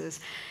spaces,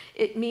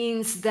 it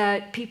means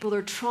that people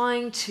are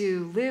trying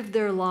to live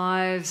their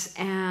lives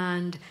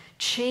and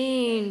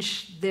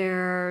change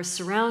their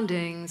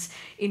surroundings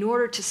in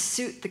order to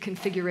suit the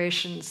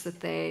configurations that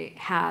they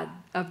had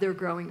of their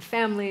growing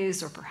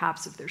families or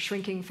perhaps of their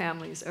shrinking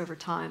families over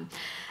time.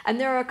 And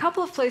there are a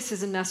couple of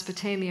places in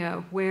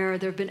Mesopotamia where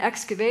there have been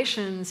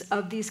excavations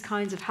of these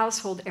kinds of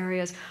household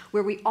areas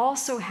where we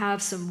also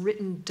have some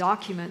written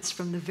documents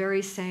from the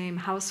very same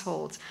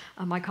households.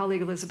 My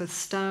colleague Elizabeth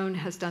Stone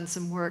has done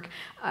some work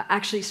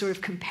actually sort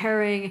of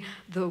comparing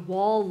the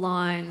wall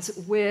lines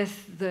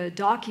with the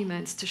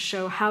documents to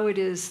show how it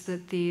is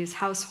that these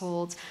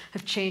households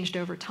have changed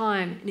over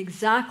time in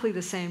exactly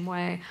the same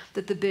way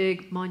that the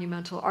big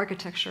monumental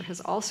architecture has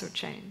also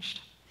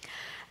changed.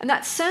 And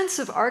that sense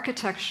of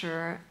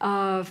architecture,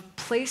 of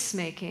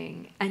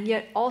placemaking, and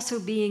yet also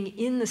being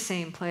in the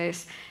same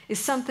place is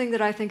something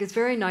that I think is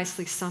very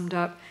nicely summed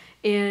up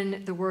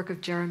in the work of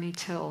Jeremy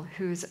Till,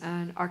 who's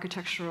an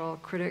architectural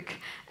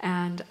critic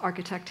and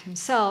architect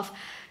himself,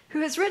 who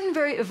has written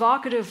very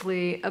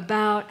evocatively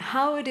about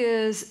how it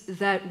is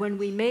that when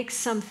we make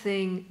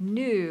something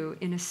new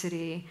in a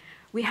city,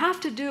 we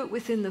have to do it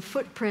within the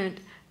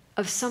footprint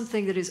of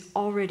something that is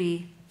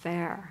already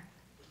there.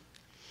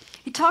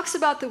 He talks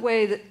about the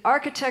way that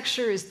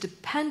architecture is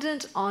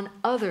dependent on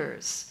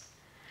others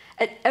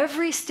at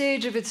every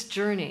stage of its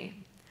journey,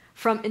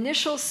 from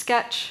initial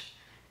sketch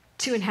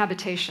to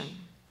inhabitation.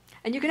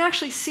 And you can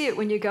actually see it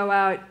when you go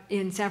out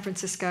in San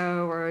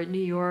Francisco or New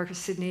York or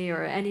Sydney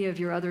or any of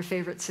your other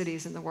favorite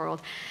cities in the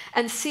world,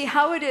 and see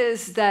how it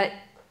is that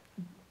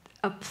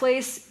a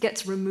place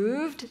gets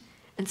removed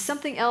and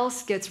something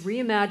else gets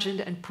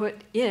reimagined and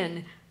put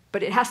in,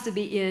 but it has to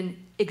be in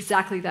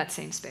exactly that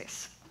same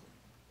space.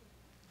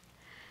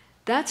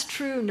 That's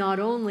true not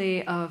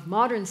only of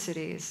modern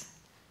cities,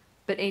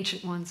 but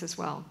ancient ones as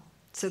well.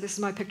 So this is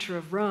my picture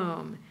of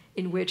Rome,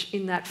 in which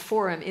in that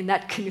forum, in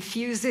that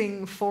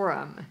confusing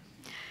forum,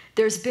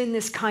 there's been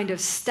this kind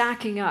of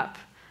stacking up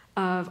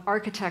of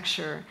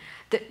architecture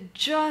that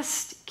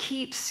just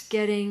keeps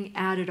getting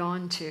added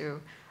onto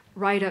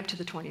right up to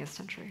the 20th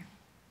century.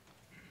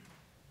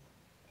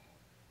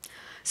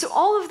 So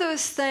all of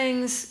those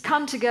things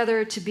come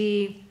together to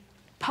be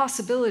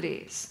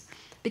possibilities.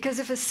 Because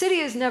if a city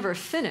is never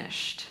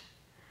finished,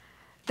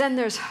 then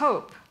there's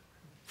hope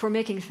for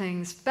making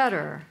things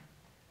better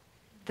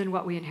than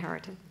what we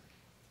inherited.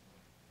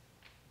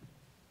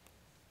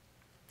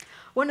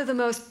 One of the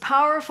most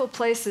powerful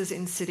places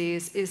in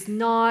cities is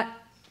not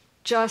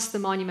just the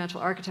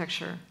monumental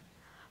architecture,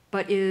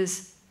 but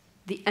is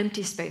the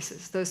empty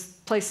spaces, those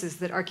places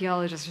that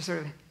archaeologists are sort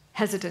of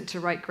hesitant to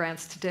write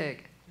grants to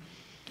dig.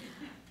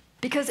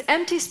 Because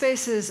empty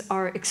spaces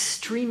are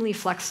extremely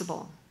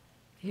flexible.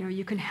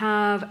 You can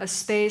have a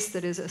space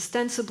that is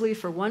ostensibly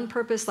for one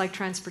purpose, like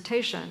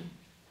transportation,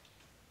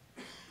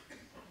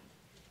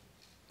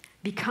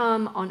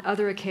 become on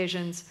other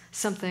occasions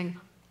something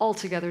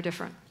altogether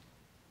different,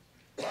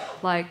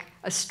 like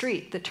a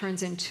street that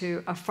turns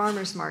into a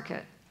farmer's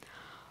market,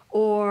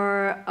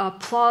 or a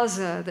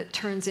plaza that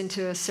turns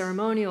into a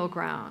ceremonial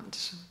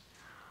ground,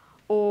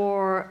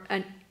 or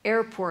an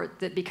airport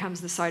that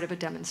becomes the site of a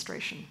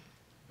demonstration.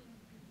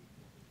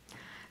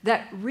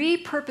 That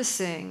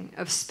repurposing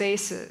of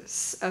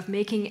spaces, of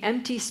making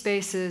empty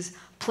spaces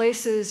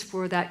places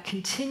for that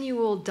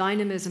continual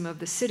dynamism of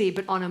the city,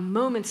 but on a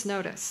moment's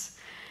notice,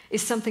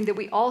 is something that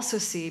we also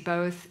see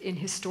both in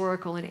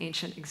historical and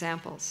ancient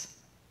examples.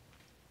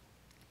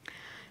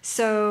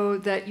 So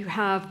that you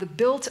have the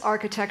built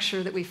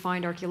architecture that we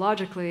find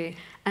archaeologically,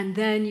 and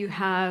then you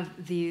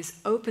have these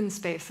open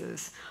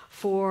spaces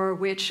for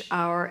which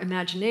our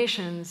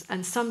imaginations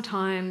and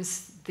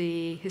sometimes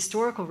the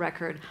historical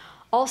record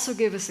also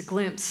give us a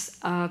glimpse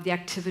of the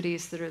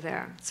activities that are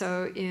there.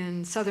 So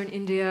in southern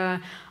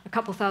India, a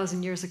couple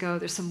thousand years ago,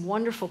 there's some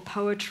wonderful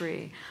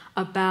poetry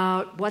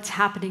about what's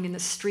happening in the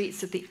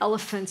streets, that the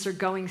elephants are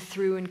going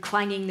through and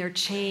clanging their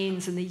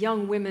chains, and the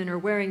young women are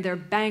wearing their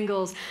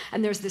bangles,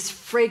 and there's this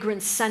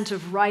fragrant scent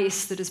of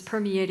rice that is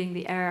permeating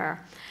the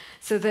air.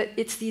 So that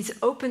it's these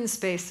open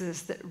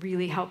spaces that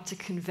really help to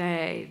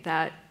convey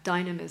that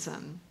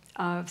dynamism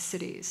of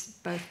cities,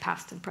 both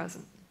past and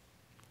present.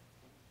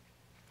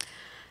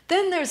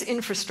 Then there's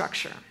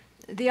infrastructure.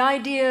 The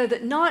idea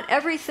that not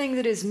everything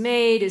that is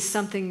made is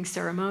something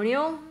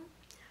ceremonial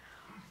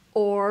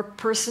or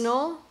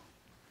personal.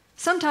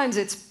 Sometimes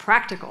it's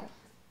practical.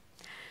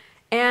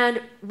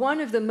 And one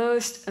of the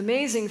most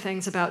amazing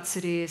things about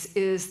cities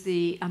is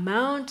the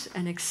amount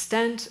and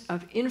extent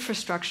of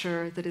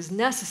infrastructure that is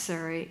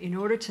necessary in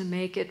order to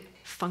make it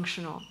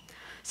functional.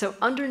 So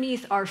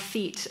underneath our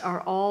feet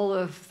are all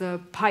of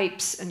the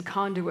pipes and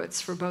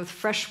conduits for both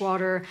fresh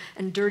water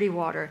and dirty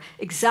water,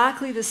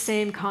 exactly the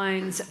same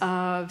kinds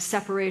of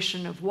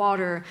separation of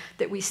water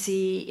that we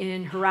see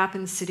in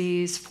Harappan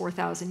cities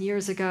 4,000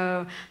 years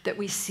ago, that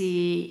we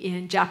see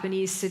in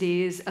Japanese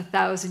cities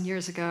 1,000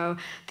 years ago.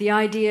 The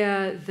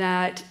idea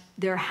that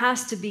there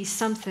has to be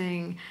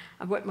something,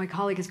 what my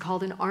colleague has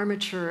called an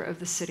armature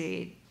of the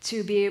city,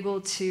 to be able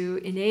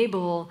to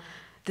enable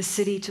the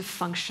city to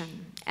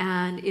function.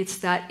 And it's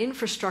that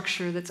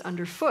infrastructure that's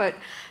underfoot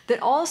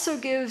that also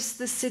gives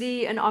the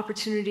city an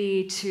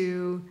opportunity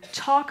to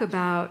talk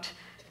about,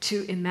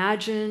 to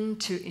imagine,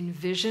 to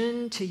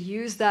envision, to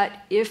use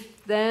that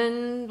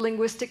if-then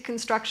linguistic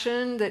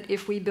construction that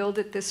if we build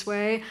it this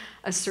way,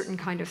 a certain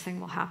kind of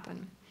thing will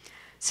happen.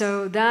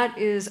 So that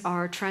is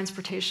our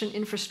transportation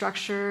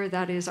infrastructure,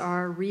 that is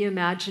our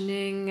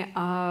reimagining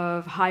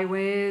of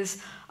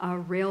highways,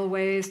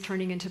 railways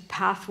turning into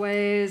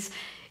pathways.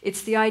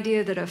 It's the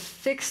idea that a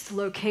fixed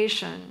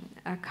location,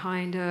 a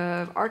kind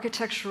of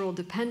architectural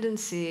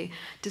dependency,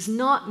 does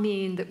not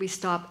mean that we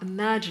stop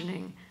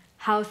imagining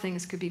how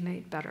things could be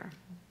made better.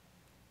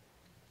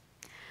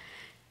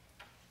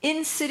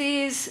 In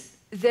cities,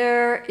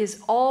 there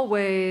is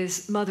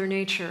always Mother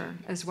Nature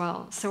as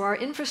well. So our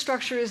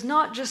infrastructure is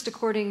not just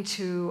according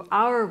to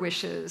our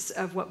wishes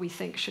of what we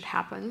think should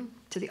happen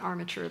to the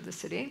armature of the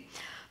city,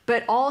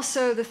 but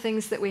also the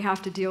things that we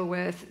have to deal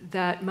with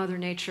that Mother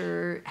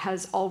Nature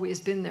has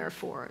always been there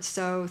for.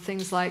 So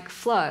things like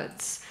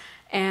floods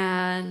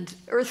and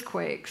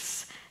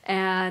earthquakes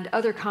and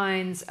other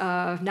kinds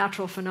of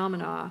natural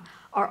phenomena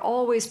are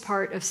always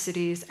part of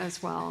cities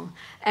as well.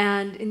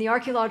 And in the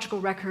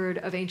archaeological record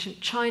of ancient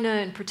China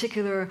in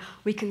particular,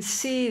 we can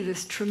see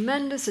this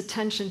tremendous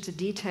attention to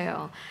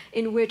detail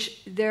in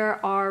which there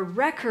are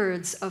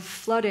records of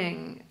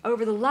flooding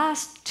over the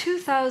last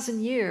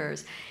 2,000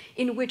 years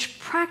in which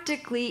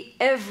practically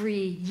every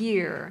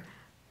year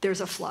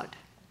there's a flood.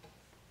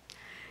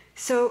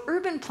 So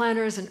urban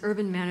planners and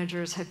urban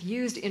managers have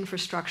used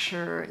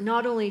infrastructure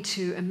not only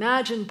to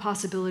imagine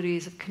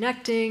possibilities of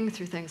connecting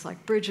through things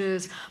like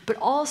bridges, but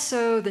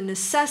also the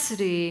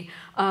necessity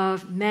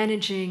of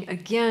managing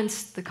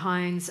against the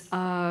kinds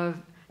of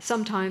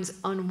sometimes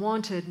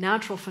unwanted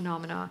natural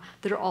phenomena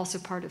that are also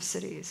part of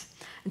cities.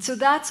 And so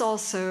that's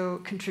also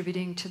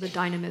contributing to the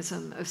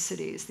dynamism of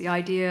cities, the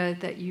idea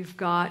that you've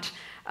got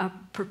a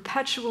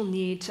perpetual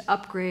need to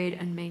upgrade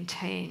and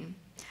maintain.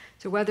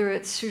 So whether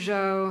it's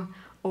Suzhou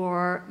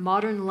or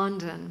modern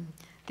London,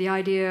 the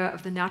idea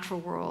of the natural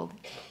world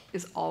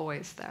is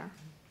always there.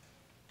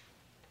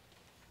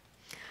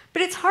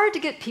 But it's hard to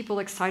get people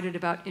excited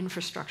about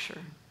infrastructure,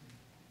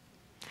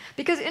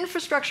 because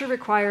infrastructure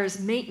requires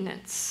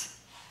maintenance,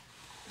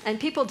 and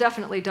people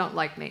definitely don't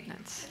like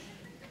maintenance.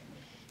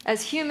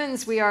 As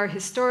humans, we are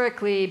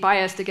historically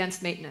biased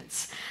against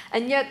maintenance,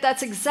 and yet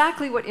that's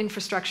exactly what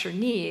infrastructure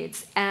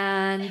needs,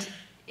 and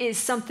is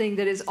something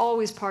that is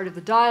always part of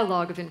the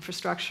dialogue of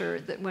infrastructure,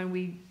 that when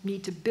we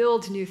need to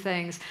build new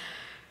things,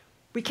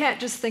 we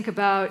can't just think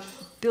about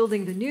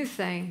building the new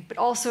thing, but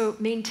also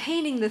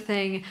maintaining the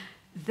thing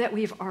that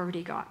we've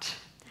already got.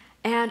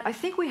 And I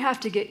think we have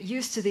to get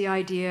used to the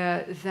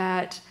idea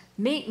that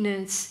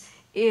maintenance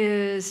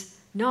is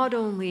not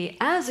only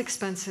as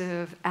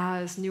expensive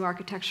as new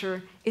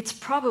architecture, it's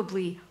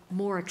probably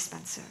more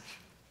expensive.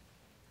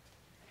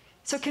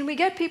 So can we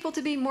get people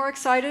to be more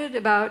excited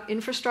about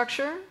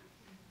infrastructure?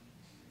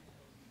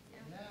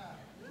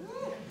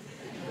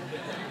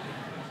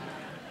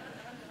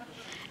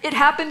 It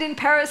happened in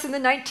Paris in the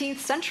 19th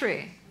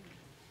century.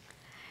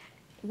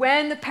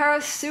 When the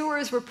Paris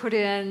sewers were put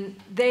in,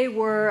 they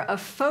were a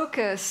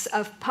focus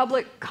of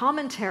public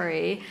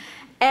commentary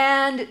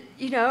and,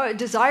 a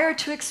desire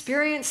to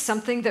experience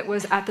something that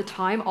was at the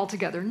time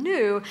altogether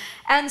new.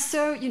 And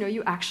so,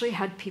 you actually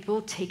had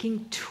people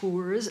taking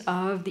tours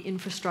of the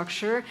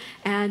infrastructure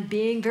and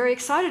being very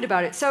excited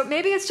about it. So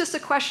maybe it's just a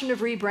question of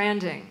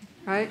rebranding,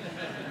 right?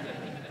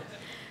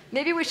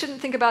 Maybe we shouldn't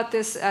think about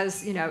this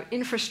as,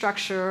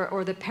 infrastructure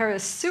or the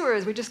Paris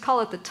sewers. We just call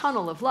it the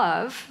tunnel of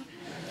love.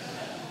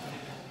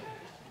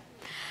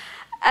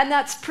 And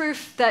that's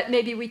proof that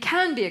maybe we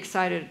can be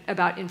excited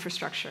about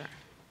infrastructure.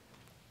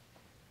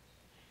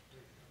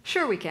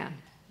 Sure we can.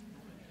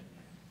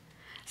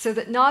 So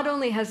that not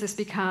only has this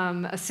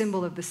become a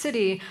symbol of the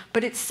city,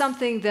 but it's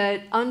something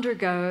that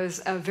undergoes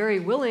a very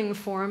willing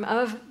form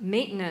of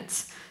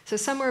maintenance. So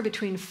somewhere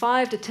between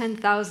 5,000 to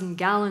 10,000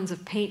 gallons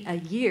of paint a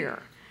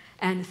year,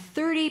 and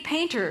 30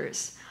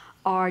 painters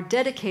are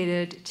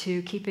dedicated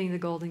to keeping the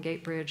Golden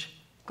Gate Bridge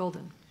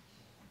golden.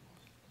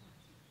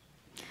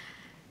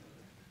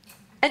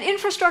 And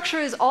infrastructure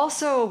is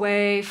also a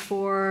way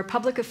for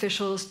public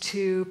officials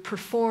to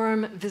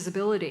perform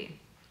visibility.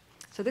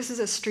 So this is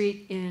a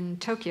street in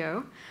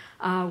Tokyo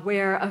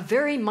where a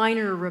very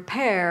minor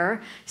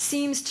repair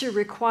seems to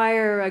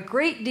require a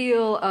great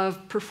deal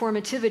of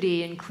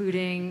performativity,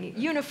 including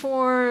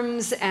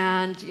uniforms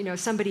and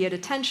somebody at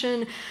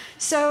attention.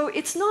 So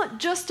it's not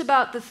just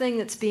about the thing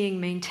that's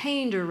being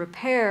maintained or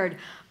repaired,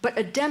 but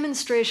a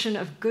demonstration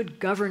of good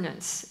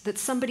governance, that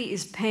somebody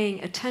is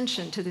paying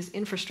attention to this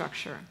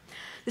infrastructure.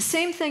 The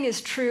same thing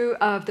is true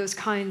of those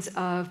kinds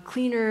of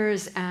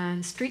cleaners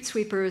and street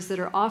sweepers that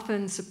are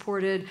often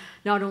supported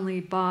not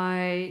only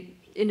by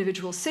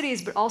individual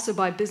cities, but also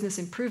by business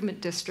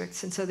improvement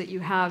districts, and so that you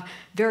have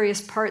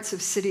various parts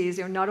of cities,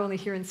 not only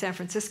here in San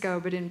Francisco,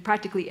 but in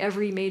practically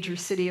every major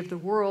city of the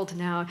world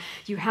now,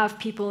 you have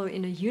people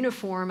in a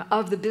uniform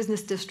of the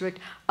business district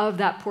of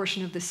that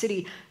portion of the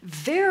city,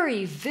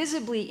 very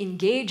visibly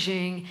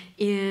engaging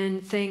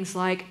in things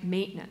like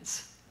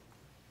maintenance.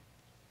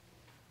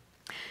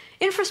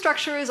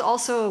 Infrastructure is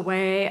also a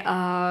way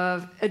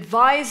of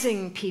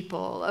advising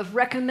people, of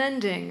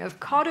recommending,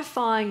 of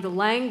codifying the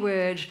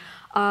language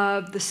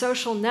of the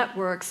social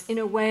networks in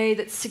a way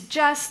that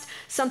suggests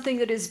something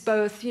that is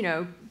both,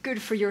 good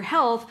for your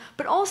health,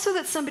 but also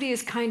that somebody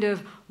is kind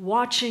of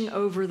watching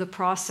over the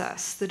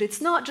process, that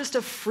it's not just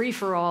a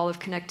free-for-all of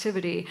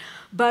connectivity,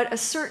 but a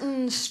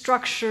certain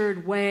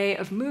structured way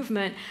of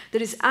movement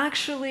that is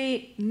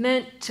actually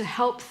meant to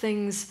help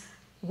things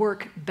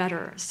work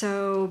better.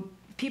 So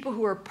people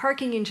who are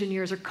parking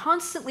engineers are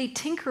constantly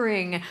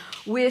tinkering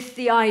with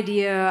the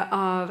idea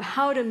of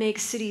how to make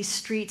city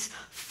streets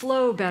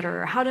flow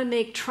better, how to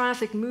make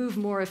traffic move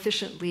more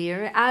efficiently,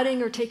 or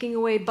adding or taking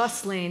away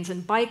bus lanes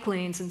and bike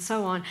lanes and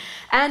so on,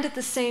 and at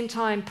the same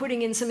time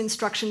putting in some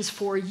instructions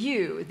for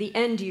you, the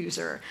end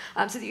user,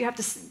 so that you have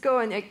to go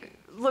and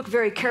look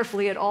very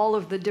carefully at all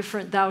of the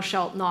different thou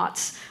shalt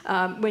nots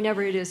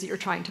whenever it is that you're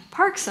trying to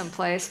park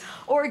someplace,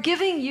 or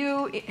giving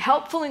you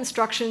helpful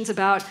instructions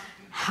about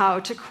how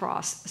to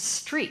cross a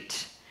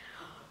street,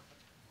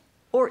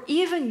 or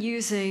even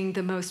using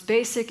the most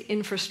basic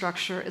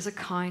infrastructure as a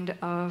kind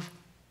of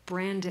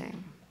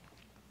branding.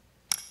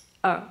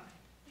 Oh,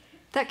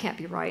 that can't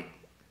be right.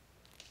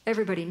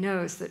 Everybody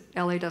knows that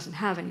LA doesn't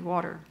have any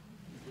water.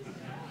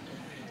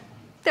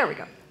 There we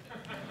go.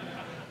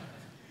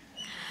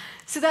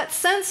 So that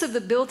sense of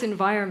the built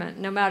environment,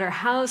 no matter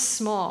how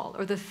small,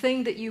 or the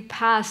thing that you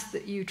pass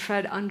that you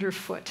tread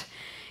underfoot,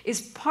 is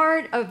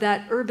part of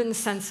that urban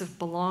sense of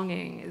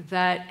belonging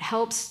that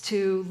helps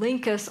to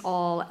link us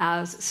all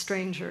as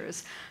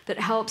strangers, that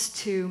helps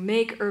to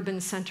make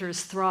urban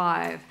centers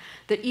thrive,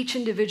 that each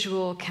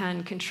individual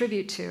can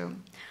contribute to.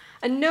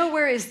 And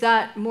nowhere is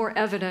that more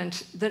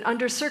evident than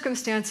under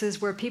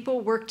circumstances where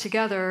people work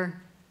together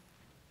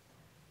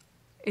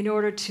in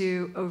order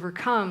to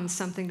overcome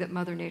something that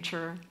Mother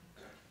Nature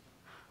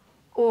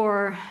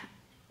or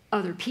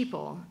other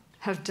people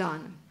have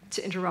done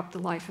to interrupt the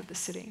life of the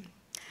city.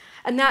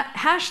 And that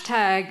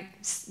hashtag,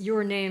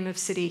 your name of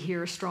city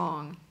here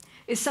strong,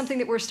 is something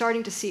that we're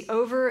starting to see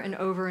over and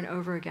over and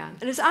over again.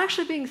 And it's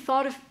actually being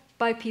thought of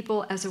by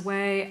people as a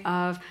way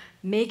of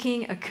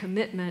making a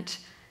commitment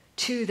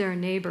to their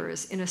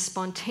neighbors in a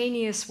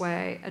spontaneous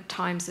way at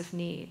times of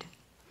need.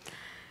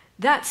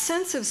 That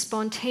sense of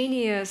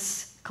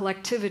spontaneous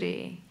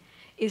collectivity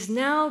is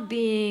now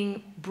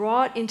being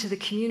brought into the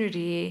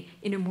community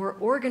in a more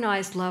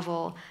organized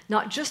level,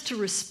 not just to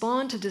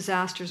respond to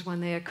disasters when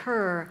they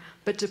occur,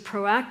 but to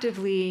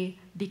proactively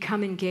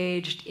become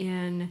engaged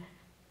in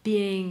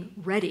being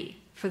ready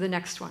for the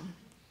next one.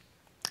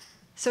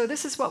 So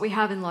this is what we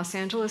have in Los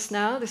Angeles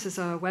now. This is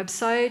a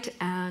website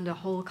and a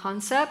whole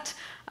concept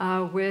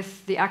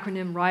with the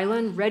acronym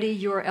RYLAN, Ready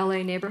Your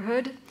LA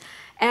Neighborhood.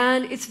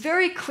 And it's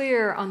very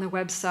clear on the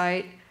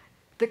website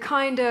the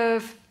kind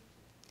of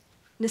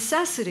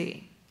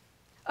necessity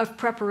of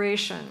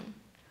preparation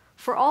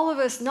for all of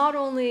us, not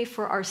only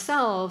for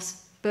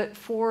ourselves, but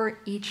for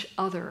each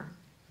other.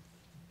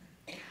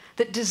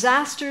 that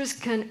disasters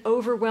can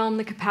overwhelm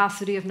the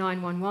capacity of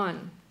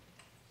 911,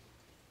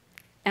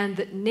 and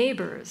that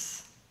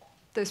neighbors,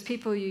 those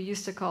people you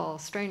used to call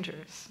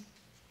strangers,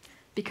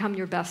 become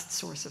your best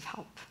source of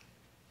help.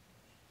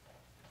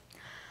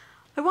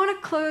 I want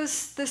to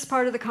close this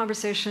part of the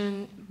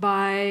conversation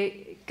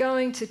by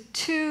going to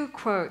two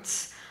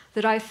quotes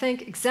that I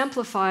think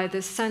exemplify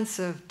this sense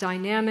of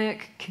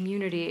dynamic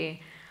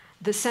community,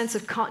 the sense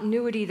of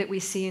continuity that we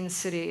see in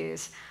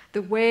cities,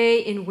 the way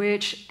in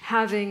which,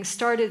 having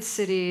started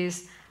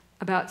cities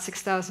about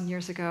 6,000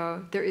 years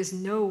ago, there is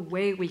no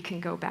way we can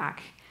go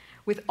back.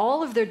 With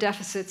all of their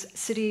deficits,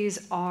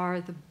 cities are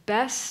the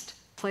best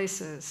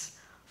places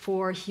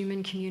for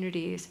human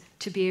communities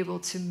to be able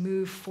to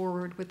move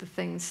forward with the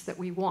things that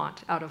we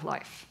want out of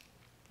life.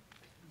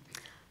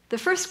 The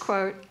first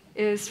quote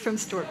is from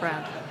Stuart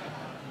Brand.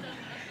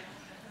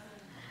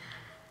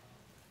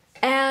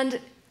 And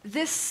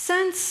this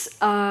sense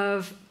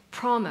of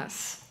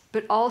promise,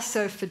 but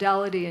also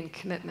fidelity and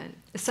commitment,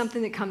 is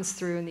something that comes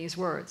through in these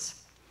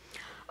words.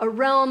 A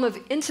realm of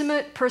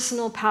intimate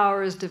personal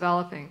power is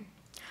developing.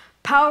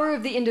 Power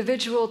of the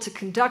individual to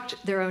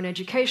conduct their own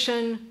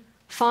education,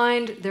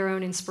 find their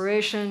own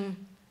inspiration,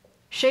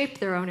 shape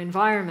their own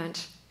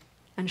environment,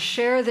 and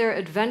share their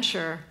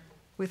adventure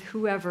with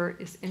whoever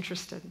is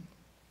interested.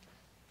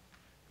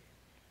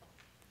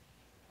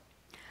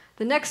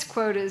 The next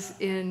quote is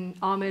in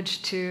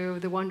homage to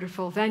the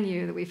wonderful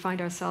venue that we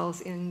find ourselves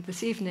in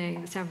this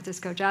evening, the San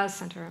Francisco Jazz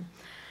Center.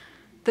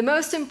 The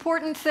most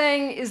important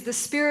thing is the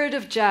spirit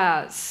of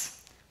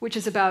jazz, which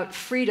is about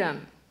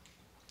freedom,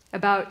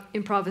 about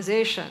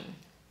improvisation,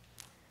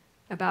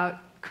 about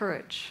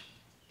courage.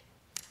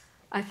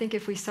 I think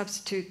if we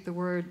substitute the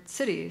word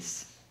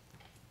cities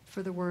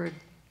for the word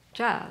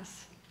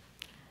jazz,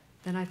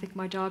 then I think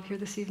my job here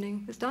this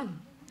evening is done.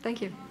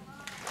 Thank you.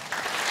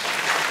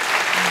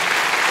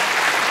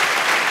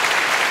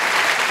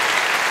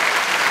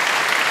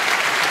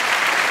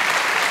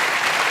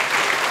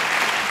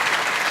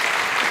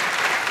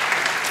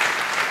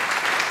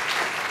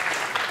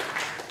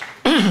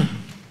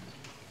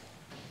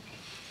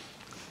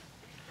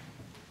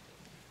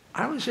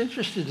 I was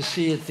interested to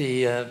see at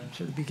the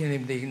sort of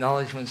beginning of the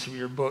acknowledgments of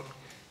your book,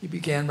 you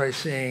began by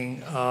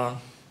saying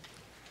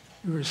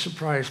you were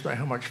surprised by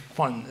how much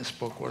fun this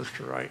book was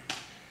to write.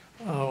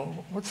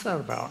 What's that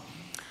about?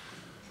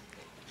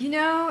 You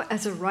know,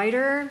 as a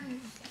writer,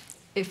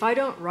 if I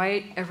don't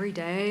write every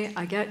day,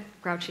 I get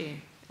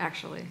grouchy,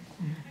 actually.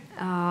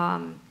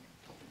 Mm-hmm.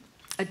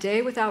 A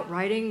day without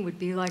writing would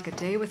be like a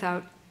day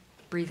without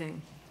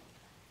breathing.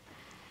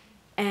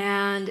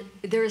 And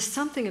there is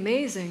something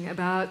amazing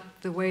about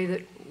the way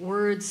that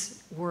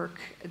words work.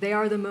 They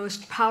are the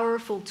most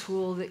powerful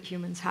tool that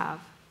humans have.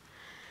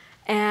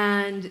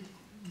 And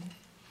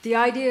the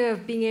idea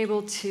of being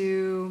able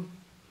to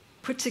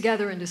put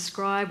together and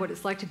describe what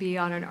it's like to be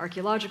on an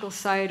archaeological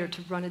site or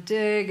to run a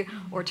dig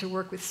or to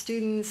work with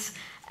students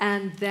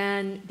and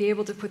then be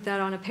able to put that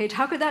on a page,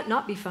 how could that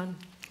not be fun?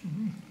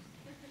 Mm-hmm.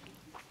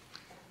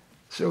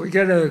 So we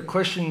got a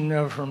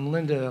question from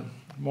Linda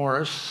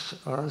Morris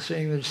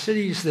saying there's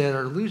cities that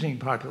are losing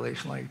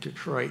population like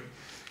Detroit.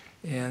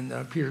 And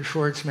Peter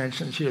Schwartz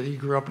mentions here that he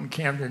grew up in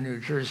Camden, New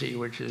Jersey,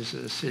 which is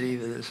a city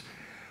that has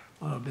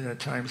been at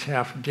times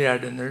half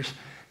dead. And there's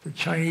the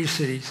Chinese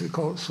cities, the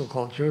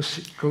so-called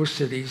ghost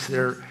cities.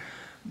 They're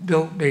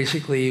built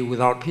basically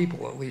without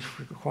people, at least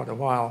for quite a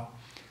while.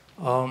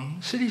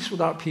 Cities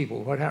without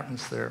people, what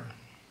happens there?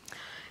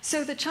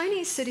 So the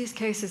Chinese cities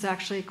case is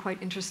actually quite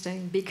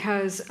interesting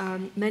because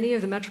many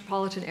of the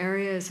metropolitan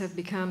areas have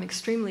become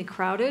extremely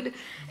crowded,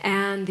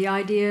 and the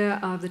idea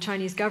of the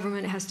Chinese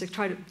government has to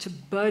try to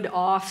bud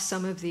off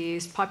some of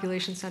these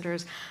population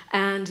centers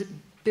and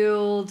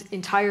build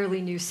entirely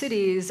new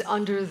cities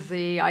under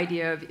the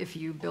idea of if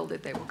you build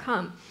it, they will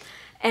come.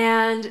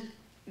 And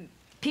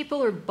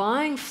people are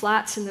buying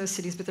flats in those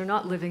cities, but they're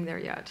not living there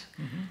yet.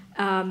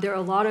 Mm-hmm. There are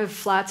a lot of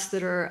flats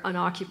that are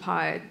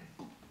unoccupied,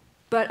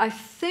 but I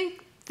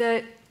think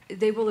that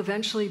they will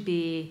eventually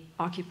be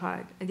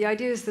occupied. And the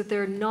idea is that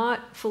they're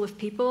not full of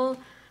people.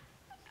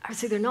 I would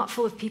say they're not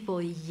full of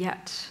people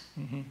yet.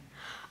 Mm-hmm.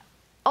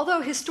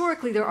 Although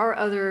historically there are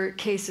other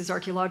cases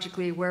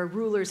archaeologically where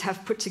rulers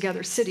have put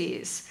together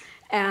cities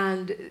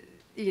and,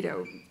 you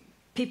know,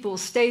 people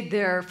stayed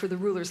there for the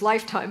ruler's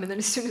lifetime, and then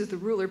as soon as the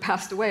ruler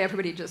passed away,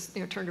 everybody just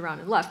turned around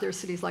and left. There are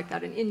cities like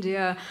that in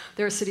India.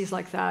 There are cities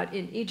like that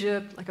in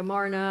Egypt, like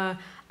Amarna.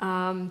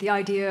 The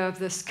idea of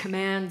this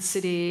command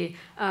city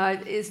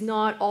is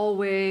not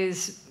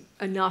always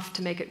enough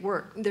to make it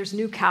work. There's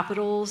new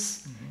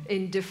capitals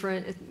in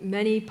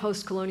many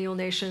post-colonial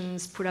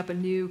nations put up a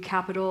new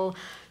capital.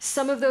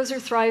 Some of those are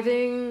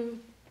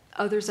thriving.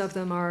 Others of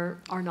them are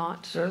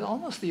not. They're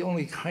almost the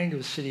only kind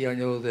of city I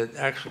know that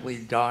actually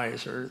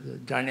dies are the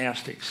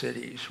dynastic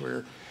cities,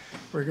 where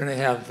we're going to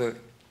have the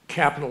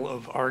capital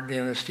of our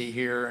dynasty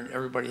here, and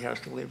everybody has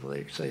to live,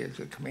 like say, it's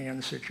a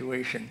command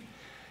situation.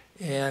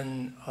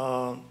 And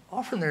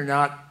often they're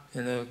not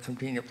in a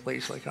convenient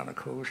place like on a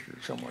coast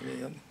or somewhere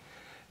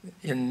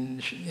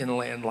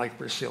inland like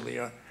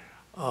Brasilia.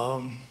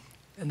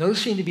 And And those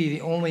seem to be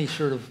the only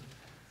sort of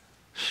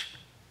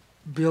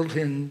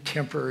built-in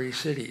temporary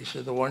cities,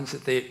 are the ones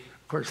that they,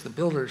 of course, the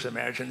builders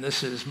imagine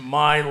this is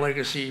my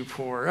legacy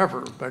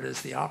forever, but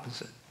it's the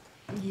opposite.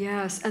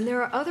 Yes, and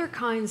there are other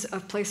kinds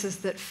of places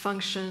that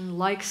function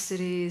like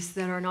cities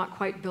that are not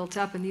quite built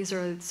up, and these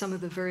are some of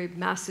the very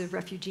massive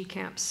refugee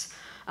camps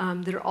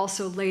that are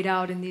also laid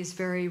out in these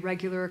very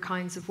regular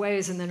kinds of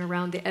ways, and then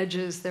around the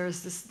edges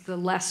there's the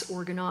less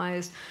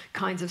organized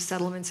kinds of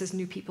settlements as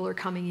new people are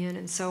coming in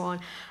and so on.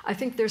 I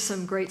think there's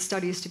some great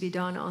studies to be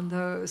done on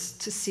those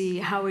to see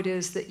how it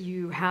is that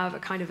you have a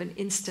kind of an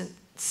instant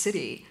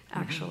city,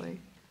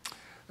 actually.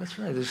 That's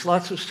right. There's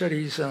lots of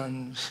studies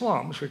on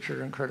slums, which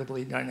are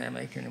incredibly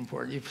dynamic and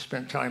important. You've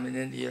spent time in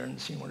India and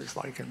seen what it's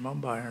like in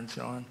Mumbai and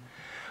so on.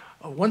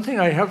 One thing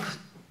I have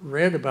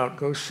read about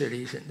ghost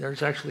cities, and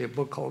there's actually a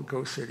book called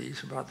Ghost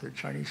Cities about the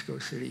Chinese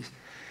ghost cities,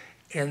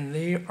 and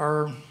they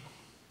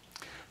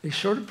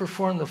sort of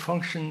perform the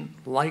function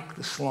like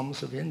the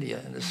slums of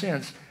India in a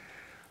sense,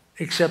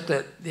 except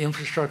that the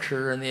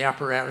infrastructure and the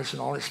apparatus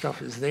and all that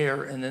stuff is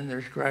there, and then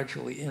there's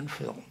gradually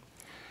infill.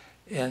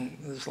 And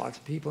there's lots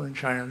of people in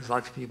China, there's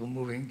lots of people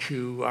moving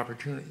to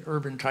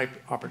urban type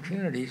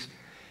opportunities.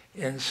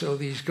 And so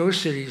these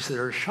ghost cities that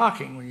are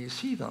shocking when you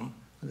see them,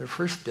 when they're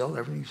first built,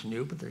 everything's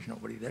new, but there's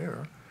nobody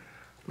there.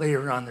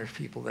 Later on, there's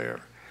people there.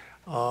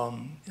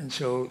 And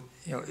so,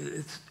 you know,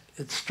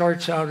 it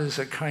starts out as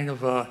a kind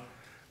of a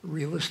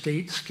real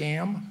estate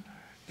scam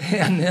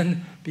and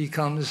then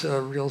becomes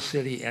a real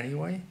city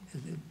anyway.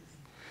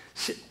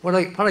 What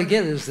I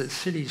get is that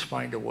cities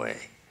find a way.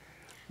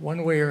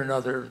 One way or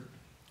another,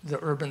 the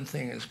urban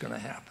thing is going to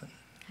happen.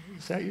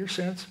 Is that your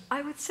sense?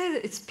 I would say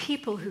that it's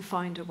people who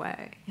find a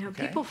way. You know,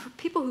 Okay.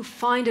 people who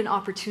find an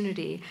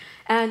opportunity.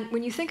 And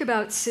when you think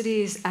about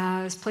cities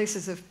as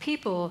places of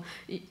people,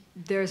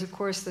 there's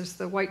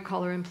the white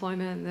collar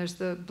employment, and there's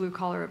the blue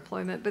collar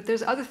employment, but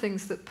there's other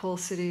things that pull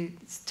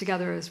cities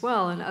together as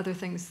well, and other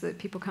things that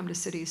people come to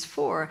cities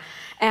for.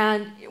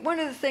 And one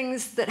of the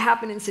things that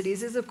happen in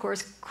cities is, of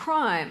course,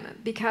 crime,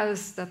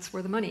 because that's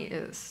where the money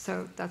is.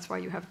 So that's why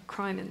you have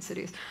crime in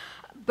cities.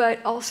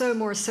 But also,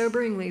 more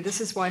soberingly, this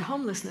is why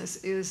homelessness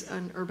is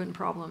an urban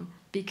problem,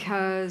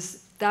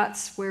 because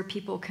that's where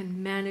people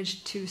can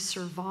manage to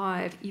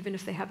survive even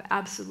if they have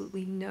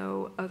absolutely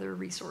no other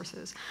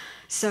resources.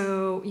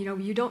 So, you know,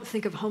 you don't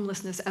think of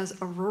homelessness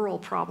as a rural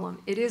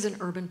problem. It is an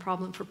urban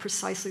problem for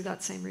precisely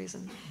that same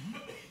reason.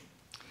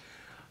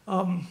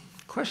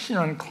 Question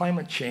on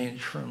climate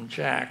change from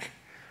Jack.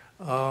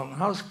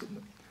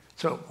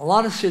 So a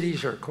lot of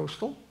cities are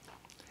coastal.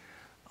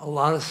 A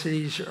lot of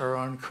cities are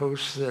on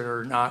coasts that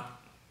are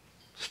not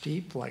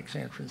steep, like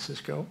San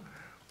Francisco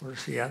or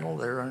Seattle.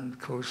 They're on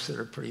coasts that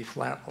are pretty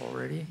flat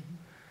already.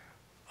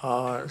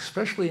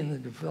 Especially in the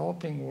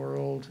developing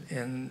world,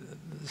 in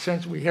the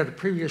sense we had the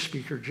previous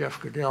speaker,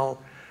 Jeff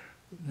Goodell,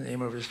 the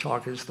name of his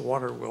talk is "The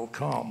Water Will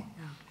Come."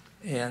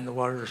 Yeah. And the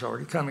water is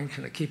already coming, it's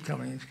going to keep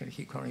coming, it's going to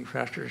keep coming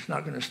faster, it's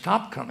not going to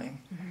stop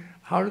coming. Mm-hmm.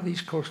 How do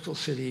these coastal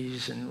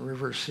cities and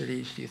river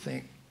cities, do you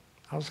think,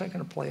 how's that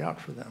going to play out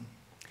for them?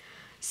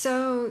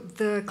 So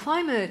the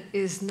climate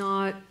is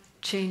not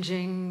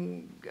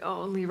changing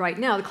only right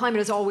now. The climate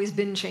has always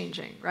been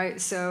changing,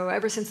 right? So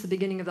ever since the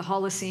beginning of the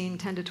Holocene,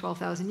 10 to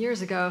 12,000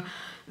 years ago,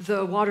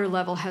 the water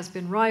level has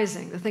been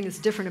rising. The thing that's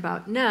different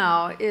about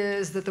now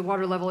is that the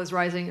water level is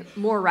rising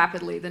more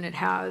rapidly than it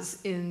has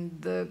in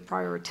the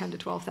prior 10 to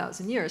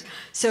 12,000 years.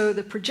 So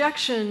the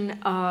projection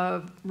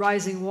of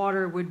rising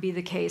water would be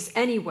the case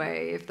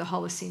anyway if the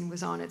Holocene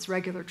was on its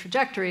regular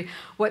trajectory.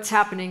 What's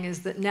happening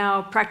is that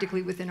now,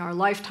 practically within our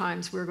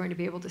lifetimes, we're going to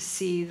be able to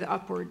see the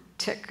upward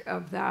tick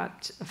of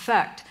that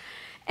effect.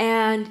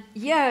 And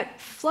yet,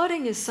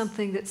 flooding is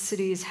something that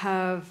cities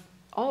have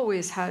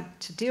always had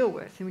to deal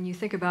with. And when you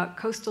think about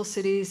coastal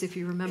cities, if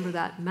you remember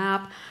that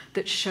map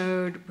that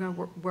showed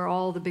where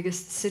all the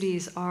biggest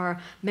cities are,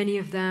 many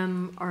of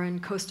them are in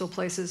coastal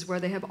places where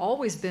they have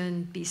always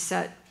been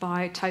beset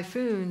by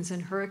typhoons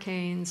and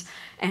hurricanes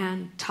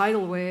and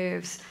tidal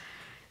waves.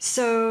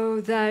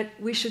 So that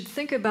we should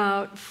think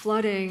about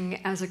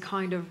flooding as a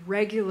kind of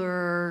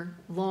regular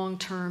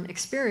long-term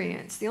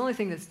experience. The only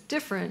thing that's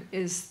different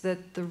is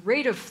that the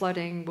rate of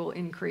flooding will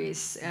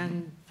increase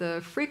and the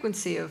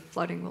frequency of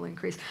flooding will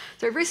increase.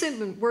 So I've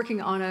recently been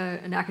working on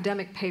an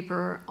academic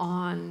paper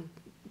on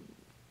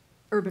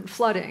urban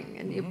flooding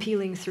and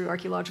appealing through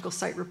archaeological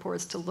site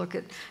reports to look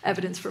at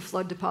evidence for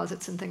flood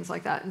deposits and things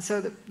like that. And so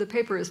the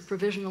paper is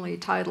provisionally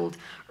titled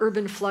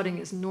 "Urban Flooding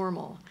is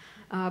Normal."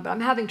 But I'm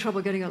having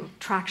trouble getting a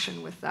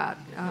traction with that.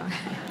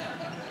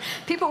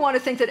 People want to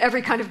think that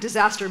every kind of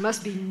disaster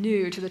must be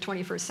new to the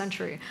 21st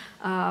century.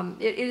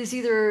 It is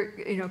either,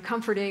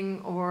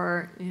 comforting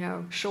or,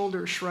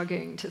 shoulder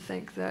shrugging to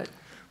think that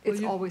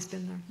it's always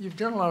been there. You've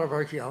done a lot of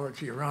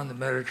archaeology around the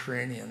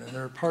Mediterranean, and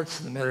there are parts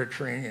of the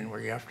Mediterranean where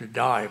you have to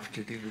dive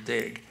to do the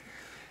dig.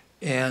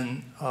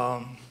 And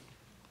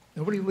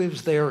nobody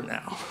lives there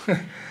now.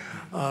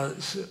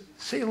 So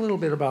say a little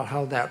bit about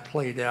how that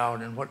played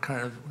out and what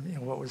kind of,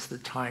 what was the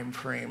time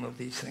frame of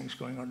these things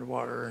going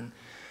underwater,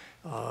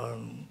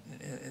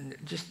 and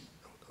just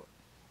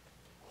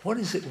what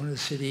is it when a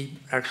city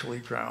actually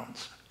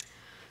drowns?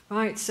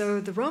 Right, so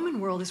the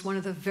Roman world is one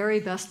of the very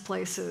best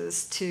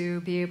places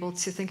to be able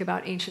to think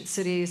about ancient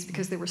cities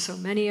because there were so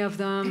many of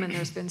them and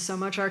there's been so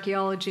much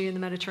archaeology in the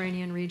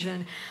Mediterranean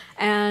region.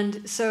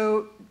 And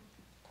so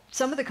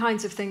some of the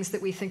kinds of things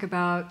that we think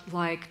about,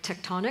 like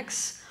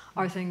tectonics,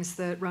 are things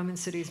that Roman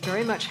cities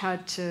very much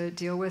had to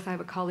deal with. I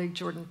have a colleague,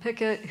 Jordan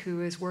Pickett,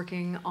 who is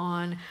working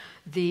on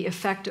the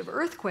effect of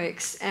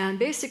earthquakes. And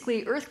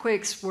basically,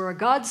 earthquakes were a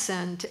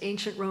godsend to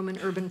ancient Roman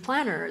urban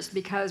planners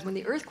because when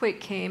the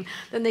earthquake came,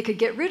 then they could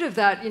get rid of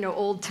that,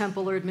 old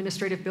temple or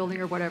administrative building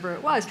or whatever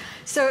it was.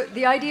 So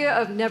the idea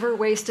of never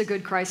waste a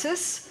good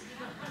crisis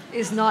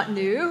is not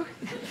new.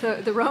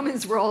 The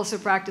Romans were also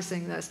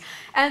practicing this.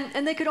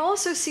 And they could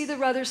also see the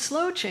rather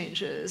slow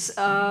changes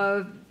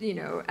of,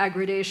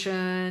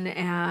 aggradation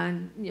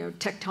and,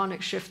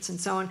 tectonic shifts and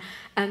so on.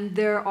 And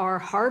there are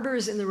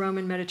harbors in the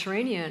Roman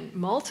Mediterranean,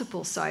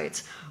 multiple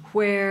sites,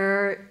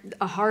 where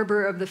a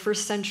harbor of the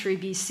 1st century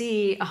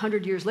BC,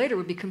 100 years later,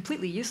 would be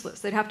completely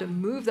useless. They'd have to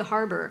move the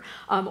harbor,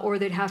 or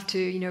they'd have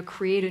to,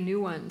 create a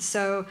new one.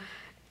 So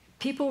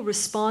people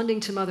responding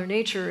to Mother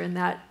Nature in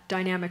that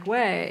dynamic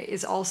way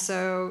is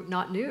also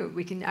not new.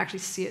 We can actually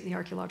see it in the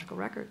archaeological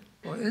record.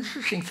 Well, an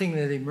interesting thing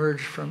that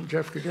emerged from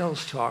Jeff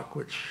Goodell's talk,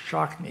 which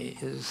shocked me,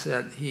 is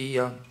that he,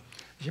 as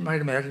you might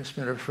imagine,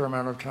 spent a fair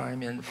amount of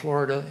time in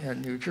Florida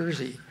and New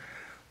Jersey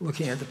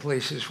looking at the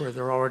places where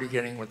they're already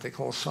getting what they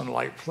call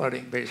sunlight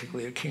flooding,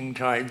 basically a king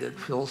tide that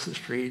fills the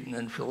street and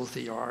then fills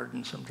the yard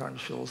and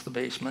sometimes fills the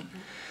basement.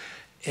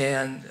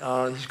 And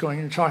he's going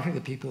and talking to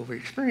the people who've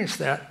experienced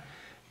that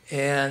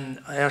and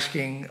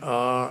asking,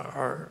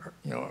 are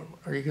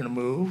you going to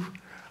move?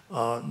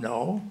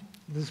 No,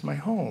 this is my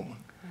home.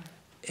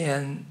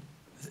 And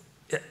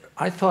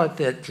I thought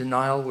that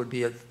denial would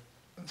be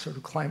sort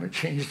of climate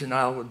change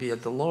denial would be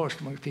at the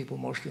lowest among people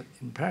most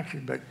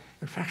impacted, but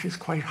in fact it's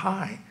quite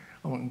high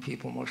among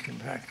people most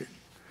impacted.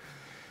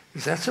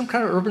 Is that some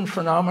kind of urban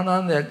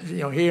phenomenon that,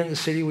 here in the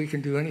city we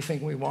can do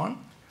anything we want?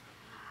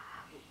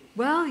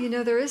 Well,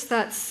 there is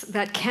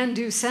that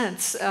can-do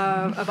sense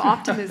of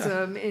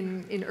optimism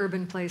in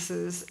urban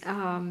places,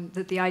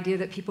 that the idea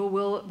that people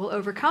will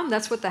overcome.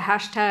 That's what the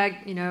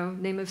hashtag,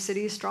 Name of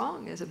City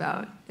Strong is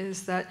about,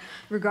 is that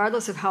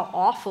regardless of how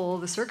awful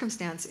the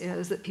circumstance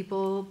is, that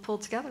people pull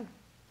together.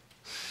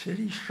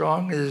 City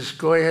Strong is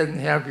go ahead and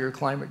have your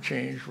climate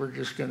change. We're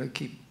just going to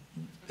keep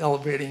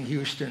elevating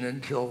Houston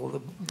until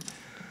the...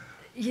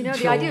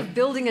 the idea of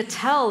building a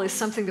tell is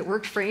something that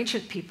worked for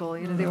ancient people.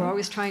 They were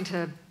always trying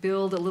to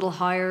build a little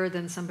higher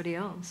than somebody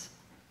else.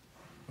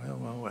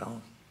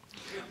 Well.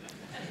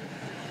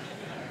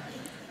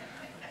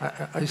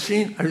 I've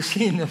seen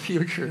the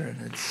future,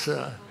 and it's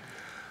a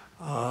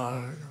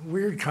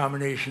weird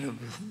combination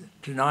of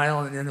denial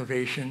and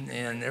innovation,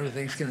 and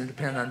everything's going to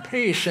depend on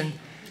pace. And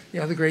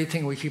the great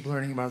thing we keep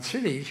learning about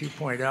cities, you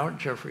point out,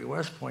 Jeffrey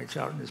West points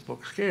out in his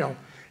book Scale,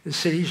 is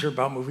cities are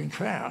about moving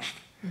fast.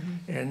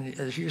 Mm-hmm. And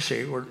as you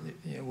say,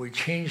 we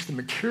change the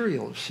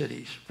material of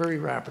cities very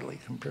rapidly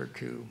compared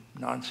to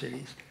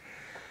non-cities.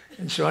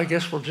 And so I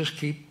guess we'll just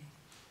keep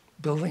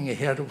building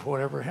ahead of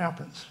whatever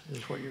happens,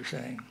 is what you're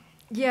saying.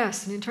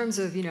 Yes, and in terms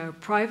of,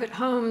 private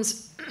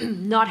homes,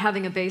 not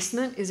having a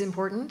basement is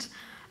important.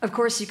 Of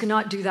course, you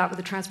cannot do that with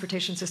a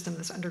transportation system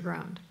that's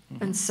underground.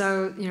 Mm-hmm. And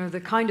so, the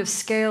kind of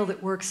scale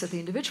that works at the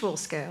individual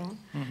scale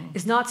mm-hmm.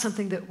 is not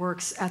something that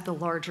works at the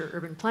larger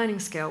urban planning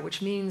scale,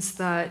 which means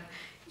that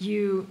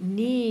you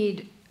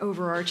need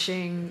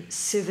overarching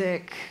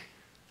civic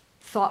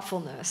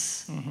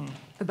thoughtfulness mm-hmm.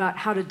 about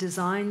how to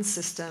design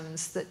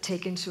systems that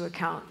take into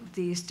account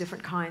these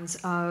different kinds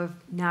of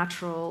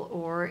natural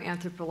or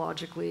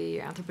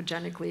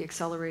anthropogenically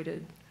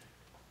accelerated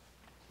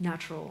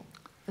natural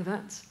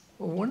events.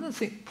 Well, one of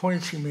the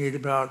points you made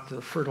about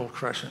the Fertile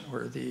Crescent,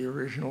 where the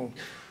original,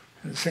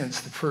 in a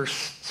sense, the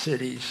first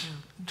cities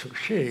took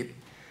shape,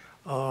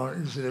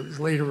 is that it was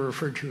later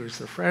referred to as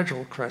the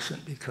Fragile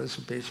Crescent because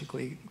of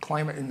basically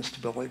climate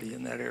instability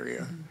in that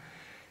area. Mm-hmm.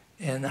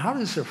 And how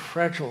does the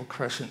Fragile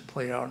Crescent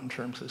play out in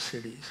terms of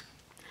cities?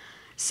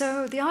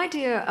 So the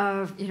idea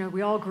of,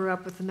 we all grew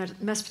up with the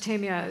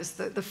Mesopotamia as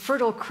the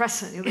Fertile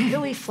Crescent, the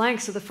hilly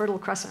flanks of the Fertile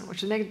Crescent,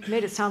 which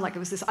made it sound like it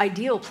was this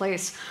ideal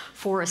place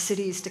for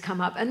cities to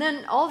come up. And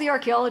then all the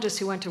archaeologists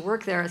who went to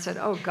work there said,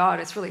 oh God,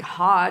 it's really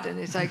hot, and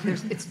it's like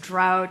it's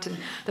drought, and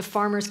the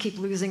farmers keep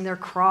losing their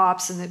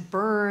crops, and it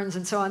burns,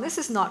 and so on. This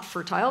is not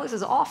fertile, this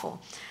is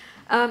awful.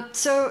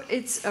 So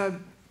it's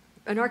an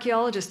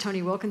archaeologist,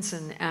 Tony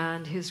Wilkinson,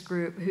 and his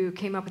group who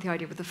came up with the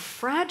idea of the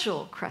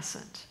Fragile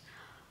Crescent.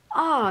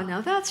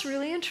 Now that's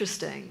really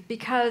interesting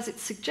because it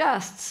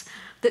suggests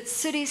that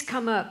cities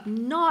come up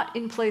not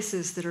in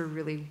places that are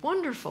really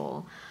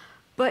wonderful,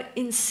 but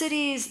in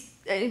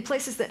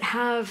places that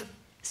have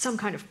some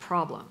kind of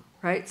problem,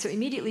 right? So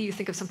immediately you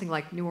think of something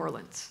like New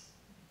Orleans,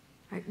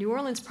 right? New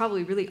Orleans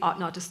probably really ought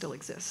not to still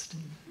exist.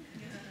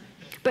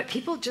 But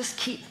people just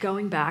keep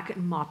going back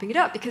and mopping it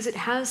up because it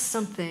has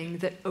something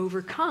that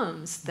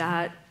overcomes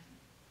that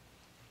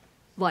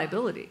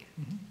liability.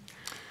 Mm-hmm.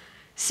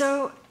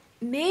 So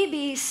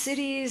maybe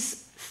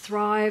cities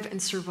thrive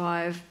and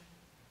survive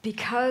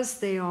because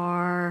they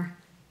are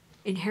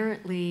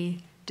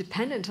inherently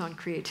dependent on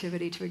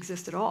creativity to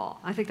exist at all.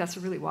 I think that's a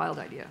really wild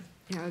idea.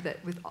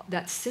 That with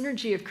that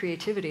synergy of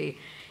creativity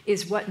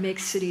is what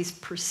makes cities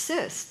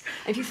persist.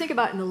 And if you think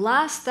about it, in the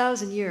last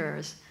 1,000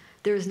 years,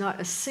 there is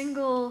not a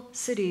single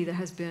city that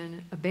has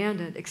been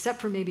abandoned except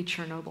for maybe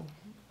Chernobyl.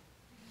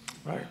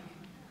 Right.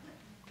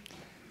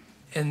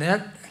 And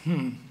that,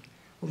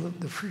 well,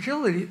 the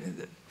fragility,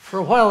 for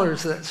a while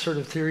there's that sort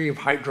of theory of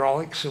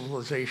hydraulic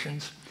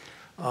civilizations,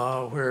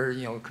 where,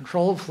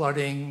 controlled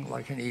flooding,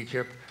 like in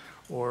Egypt,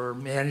 or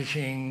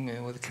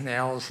managing with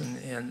canals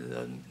and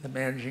the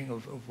managing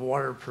of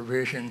water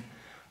provision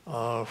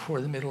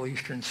for the Middle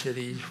Eastern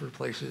cities, for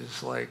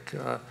places like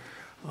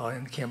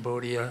in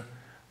Cambodia.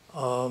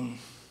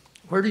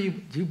 Where do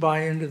you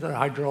buy into the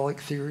hydraulic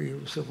theory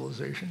of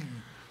civilization?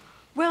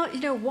 Well,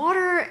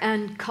 water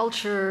and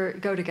culture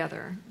go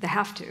together. They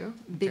have to,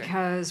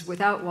 because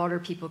without water,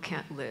 people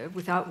can't live.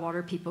 Without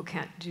water, people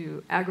can't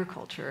do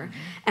agriculture. Mm-hmm.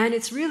 And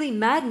it's really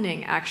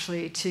maddening,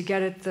 actually, to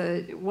get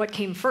at what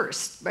came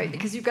first, right? Mm-hmm.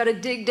 Because you've got to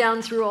dig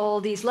down through all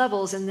these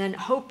levels and then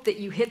hope that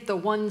you hit the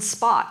one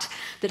spot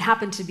that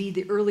happened to be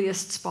the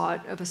earliest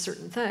spot of a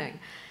certain thing.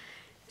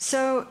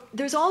 So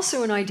there's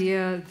also an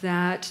idea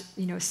that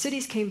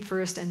cities came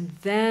first and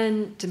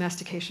then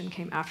domestication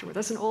came afterward.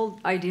 That's an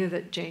old idea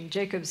that Jane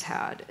Jacobs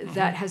had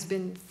that has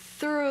been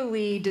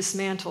thoroughly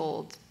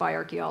dismantled by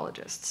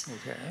archaeologists.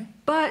 Okay.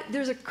 But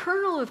there's a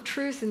kernel of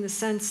truth in the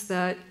sense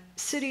that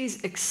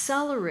cities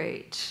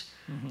accelerate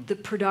the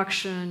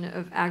production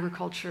of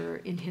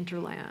agriculture in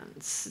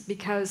hinterlands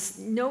because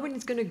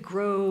nobody's going to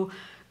grow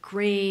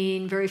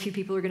grain, very few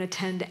people are going to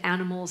tend to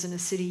animals in a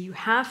city. You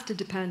have to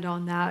depend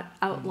on that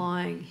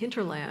outlying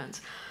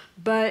hinterlands.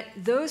 But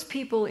those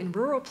people in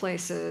rural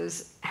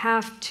places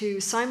have to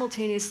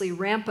simultaneously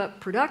ramp up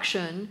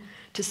production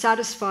to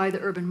satisfy the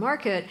urban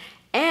market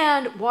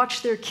and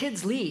watch their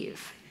kids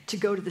leave to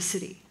go to the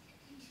city.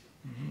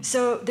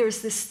 So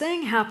there's this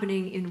thing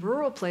happening in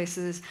rural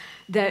places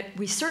that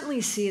we certainly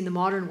see in the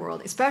modern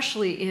world,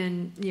 especially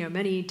in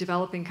many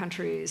developing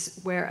countries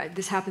where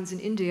this happens in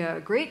India a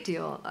great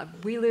deal.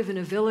 We live in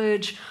a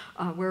village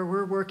where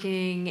we're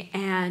working,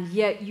 and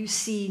yet you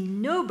see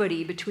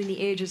nobody between the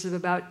ages of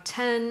about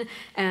 10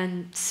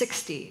 and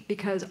 60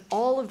 because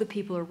all of the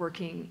people are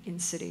working in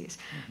cities.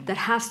 That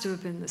has to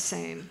have been the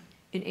same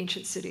in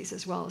ancient cities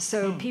as well.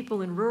 So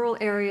people in rural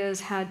areas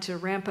had to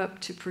ramp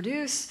up to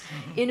produce,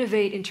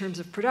 innovate in terms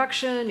of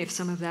production. If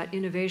some of that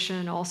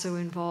innovation also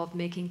involved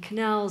making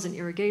canals and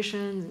irrigation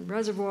and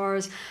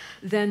reservoirs,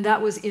 then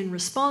that was in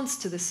response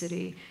to the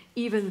city,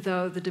 even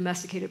though the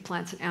domesticated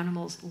plants and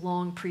animals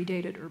long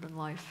predated urban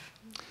life.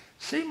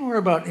 Say more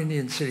about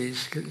Indian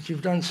cities, because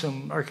you've done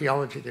some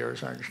archaeology there,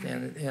 as I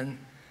understand it, and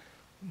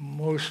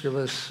most of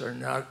us are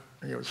not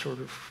sort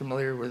of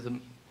familiar with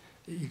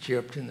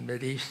Egypt and the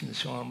Mideast and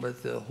so on,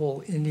 but the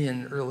whole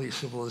Indian early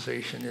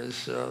civilization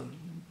is an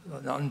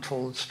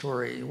untold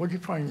story. What do you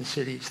find in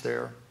cities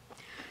there?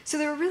 So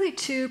there were really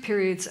two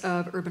periods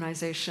of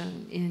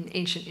urbanization in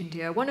ancient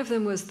India. One of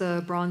them was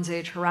the Bronze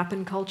Age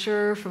Harappan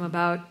culture from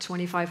about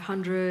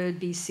 2500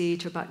 BC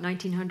to about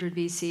 1900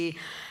 BC.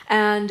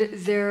 And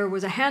there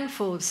was a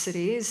handful of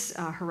cities,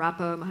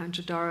 Harappa,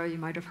 Mohenjo-daro, you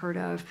might have heard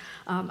of,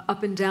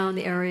 up and down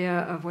the area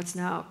of what's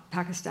now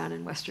Pakistan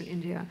and Western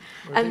India.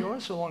 Were they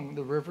also along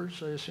the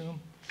rivers, I assume?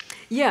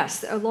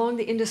 Yes, along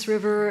the Indus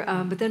River,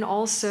 but then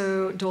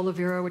also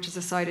Dholavira, which is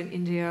a site in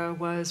India,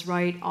 was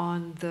right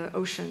on the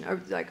ocean,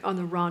 or like on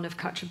the run of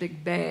Kutch, a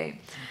big bay.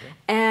 Okay.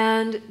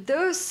 And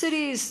those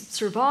cities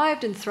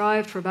survived and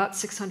thrived for about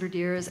 600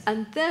 years,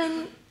 and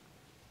then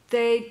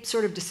they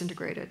sort of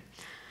disintegrated.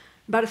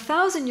 About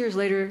 1,000 years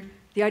later,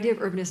 the idea of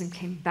urbanism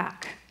came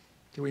back.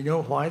 Do we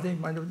know why they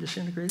might have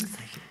disintegrated?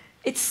 Thank you.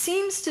 It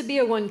seems to be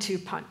a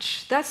 1-2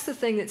 punch. That's the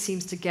thing that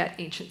seems to get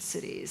ancient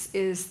cities,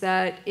 is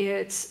that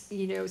it's,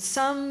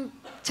 some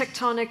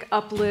tectonic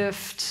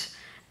uplift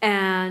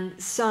and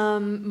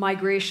some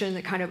migration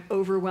that kind of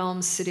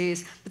overwhelms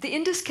cities. But the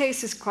Indus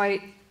case is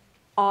quite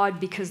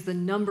odd because the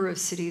number of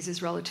cities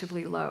is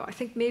relatively low. I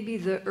think maybe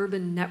the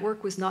urban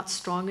network was not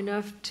strong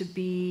enough to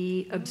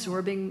be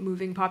absorbing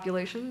moving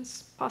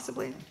populations,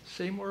 possibly.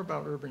 Say more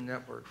about urban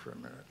network for a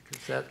minute,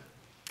 because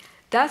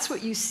that's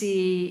what you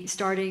see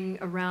starting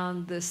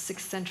around the 6th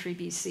century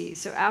BC.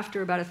 So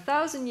after about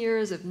 1,000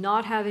 years of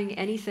not having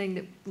anything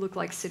that looked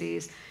like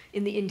cities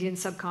in the Indian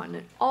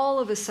subcontinent, all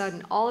of a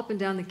sudden, all up and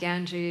down the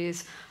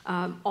Ganges,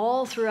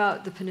 all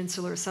throughout the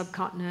peninsular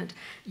subcontinent,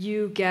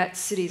 you get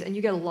cities, and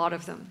you get a lot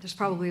of them. There's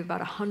probably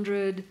about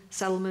 100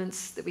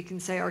 settlements that we can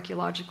say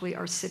archaeologically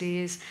are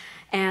cities.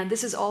 And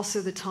this is also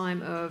the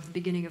time of the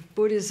beginning of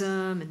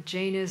Buddhism and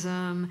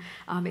Jainism.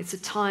 It's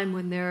a time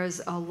when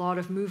there's a lot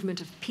of movement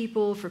of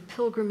people for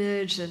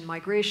pilgrimage and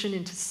migration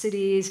into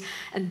cities.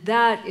 And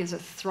that is a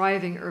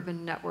thriving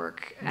urban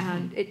network.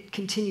 And it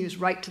continues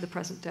right to the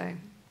present day.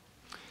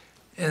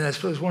 And I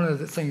suppose one of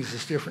the things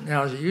that's different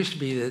now is it used to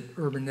be that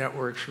urban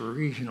networks were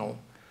regional.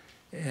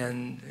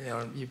 And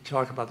you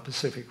talk about the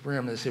Pacific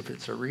Rim as if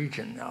it's a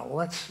region now. Well,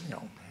 that's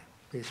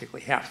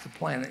basically half the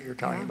planet you're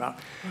talking about.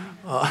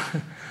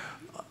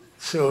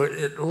 So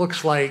it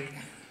looks like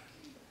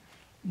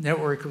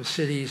network of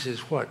cities is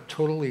what,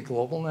 totally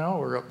global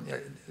now?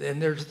 And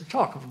there's the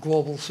talk of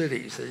global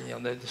cities.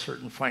 There's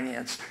certain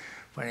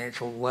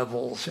financial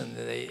levels and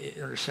the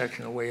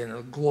intersection away in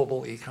the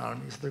global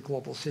economies. They're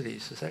global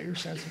cities. Is that your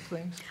sense of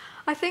things?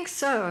 I think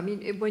so. I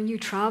mean, when you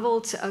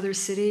travel to other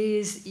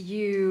cities,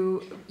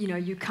 you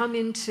come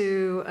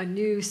into a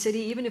new city,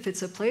 even if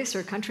it's a place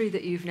or a country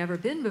that you've never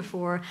been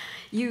before,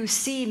 you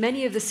see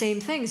many of the same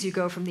things. You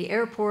go from the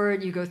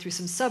airport, you go through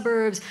some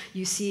suburbs,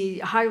 you see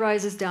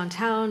high-rises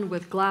downtown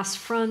with glass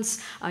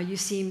fronts, you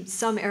see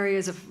some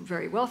areas of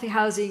very wealthy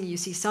housing, you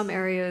see some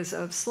areas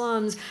of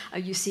slums,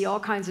 you see all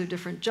kinds of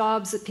different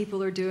jobs that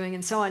people are doing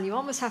and so on. You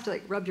almost have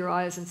to rub your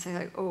eyes and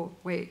say, oh,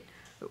 wait,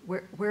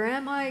 where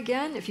am I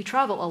again? If you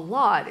travel a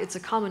lot, it's a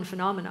common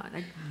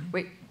phenomenon.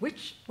 Wait,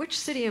 which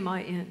city am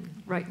I in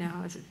right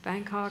now? Is it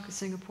Bangkok,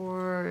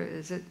 Singapore?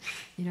 Is it,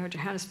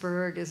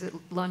 Johannesburg? Is it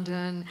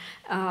London?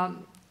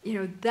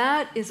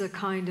 That is a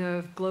kind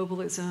of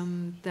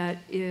globalism that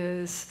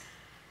is,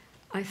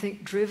 I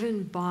think,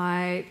 driven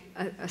by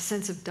a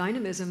sense of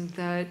dynamism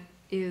that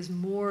is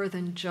more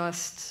than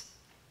just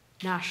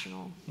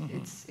national. Mm-hmm.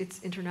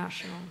 It's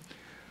international.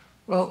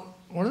 Well,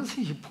 one of the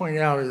things you point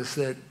out is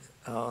that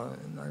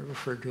and I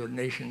refer to it,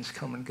 nations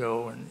come and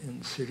go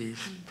and cities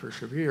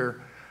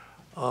persevere.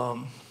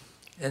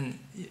 And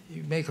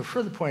you make a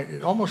further point,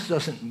 it almost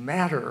doesn't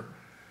matter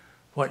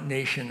what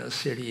nation a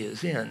city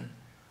is in,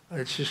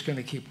 it's just going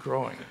to keep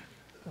growing.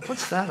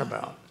 What's that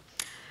about?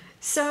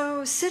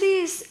 So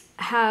cities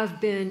have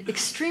been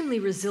extremely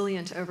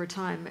resilient over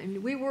time. I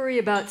mean, we worry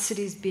about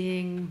cities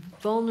being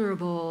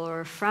vulnerable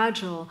or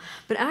fragile,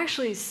 but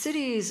actually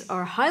cities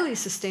are highly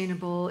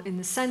sustainable in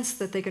the sense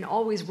that they can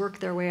always work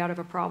their way out of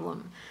a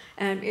problem.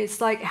 And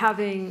it's like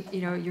having,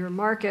 your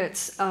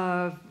markets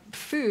of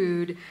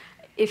food.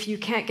 If you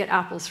can't get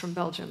apples from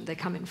Belgium, they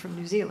come in from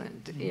New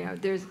Zealand.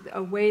 There's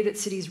a way that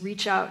cities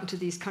reach out into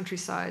these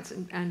countrysides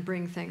and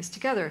bring things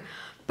together.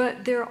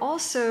 But they're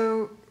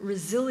also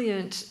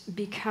resilient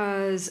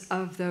because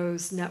of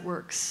those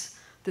networks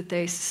that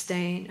they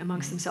sustain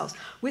amongst themselves,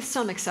 with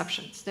some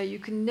exceptions. Now, you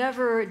can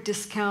never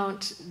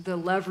discount the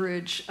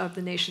leverage of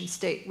the nation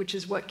state, which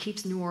is what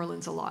keeps New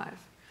Orleans alive,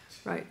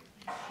 right?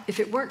 If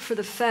it weren't for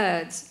the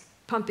feds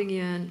pumping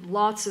in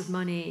lots of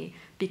money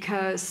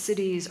because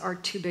cities are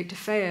too big to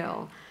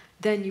fail,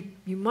 then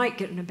you might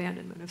get an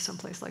abandonment of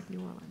someplace like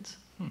New Orleans.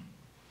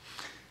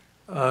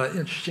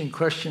 Interesting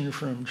question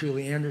from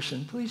Julie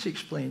Anderson. Please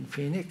explain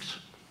Phoenix.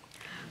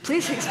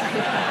 Please explain.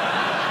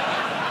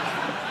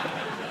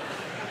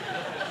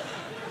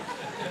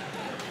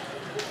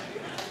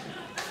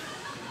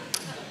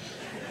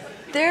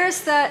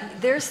 There's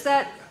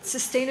that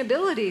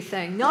sustainability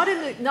thing, not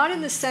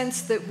in the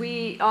sense that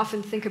we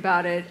often think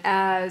about it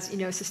as,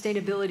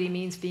 sustainability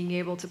means being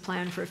able to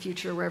plan for a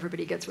future where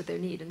everybody gets what they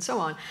need and so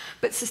on,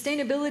 but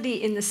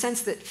sustainability in the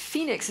sense that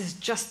Phoenix is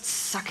just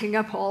sucking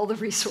up all the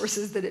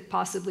resources that it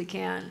possibly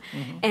can,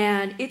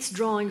 and it's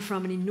drawing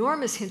from an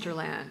enormous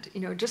hinterland,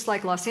 just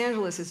like Los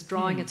Angeles is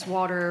drawing its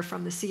water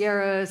from the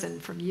Sierras and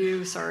from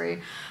you,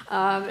 sorry.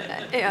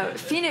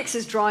 Phoenix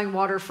is drawing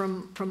water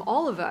from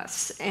all of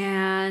us,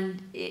 and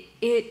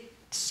it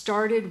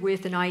started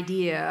with an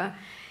idea,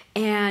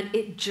 and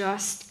it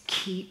just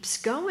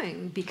keeps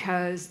going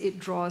because it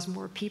draws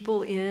more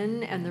people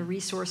in, and the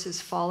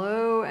resources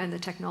follow, and the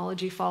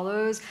technology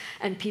follows,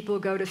 and people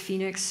go to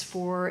Phoenix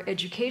for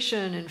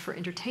education and for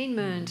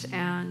entertainment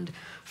and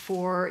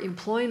for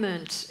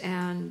employment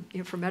and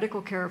for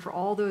medical care, for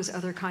all those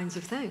other kinds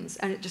of things,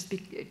 and it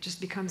just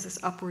becomes this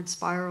upward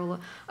spiral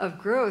of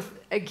growth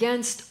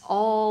against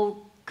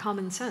all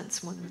common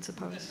sense, one would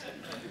suppose.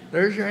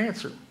 There's your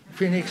answer.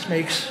 Phoenix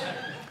makes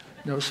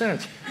no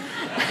sense.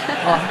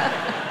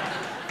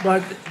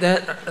 But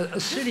that a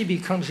city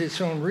becomes its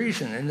own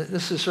reason, and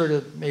this is sort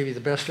of maybe the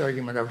best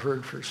argument I've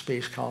heard for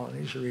space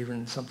colonies or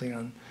even something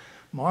on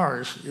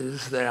Mars,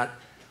 is that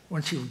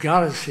once you've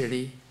got a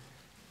city,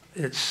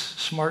 it's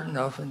smart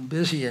enough and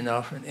busy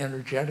enough and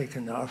energetic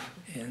enough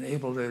and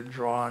able to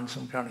draw on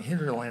some kind of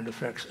hinterland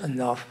effects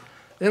enough,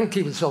 it'll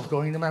keep itself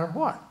going no matter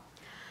what.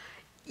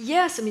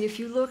 Yes, I mean, if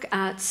you look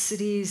at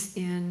cities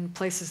in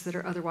places that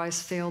are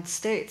otherwise failed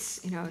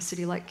states, a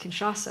city like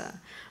Kinshasa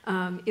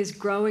is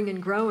growing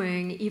and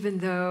growing, even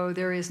though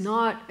there is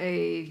not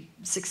a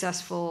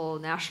successful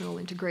national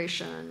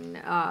integration.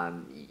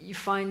 You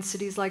find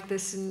cities like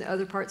this in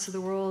other parts of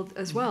the world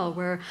as well,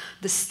 where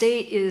the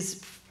state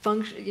is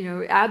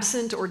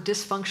absent or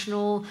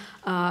dysfunctional,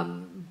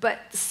 but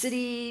the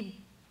city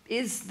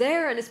is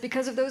there, and it's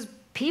because of those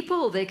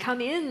people. They come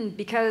in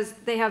because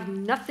they have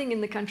nothing in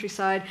the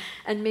countryside,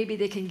 and maybe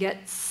they can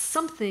get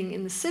something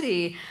in the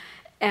city,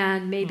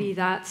 and maybe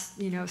that's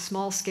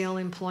small-scale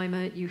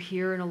employment. You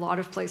hear in a lot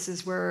of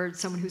places where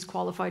someone who's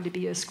qualified to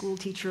be a school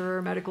teacher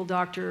or medical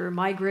doctor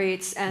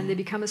migrates, and they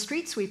become a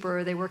street sweeper,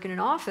 or they work in an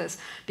office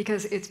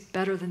because it's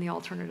better than the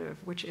alternative,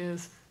 which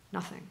is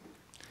nothing.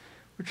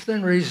 which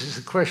then raises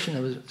the question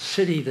of a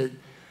city that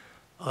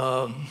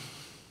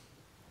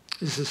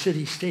is a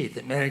city-state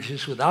that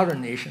manages without a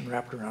nation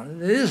wrapped around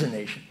it. It is a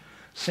nation.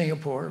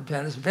 Singapore,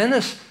 Venice.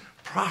 Venice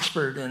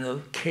prospered in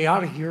a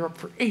chaotic Europe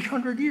for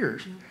 800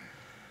 years.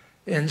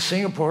 And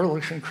Singapore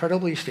looks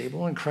incredibly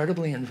stable,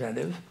 incredibly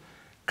inventive,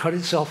 cut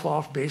itself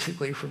off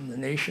basically from the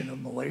nation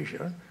of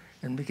Malaysia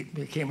and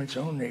became its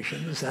own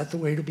nation. Is that the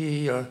way to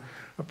be a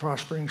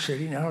prospering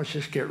city now? It's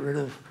just get rid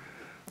of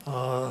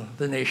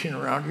the nation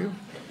around you?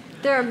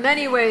 There are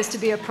many ways to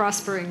be a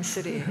prospering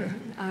city.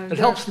 It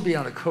helps to be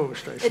on a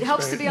coast, I suspect. It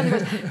helps to be on the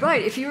coast.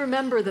 Right. If you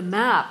remember the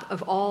map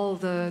of all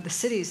the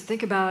cities,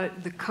 think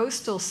about the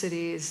coastal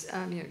cities.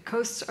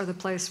 Coasts are the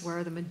place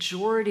where the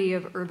majority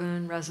of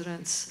urban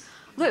residents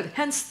live,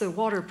 hence the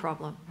water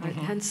problem, right?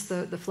 Hence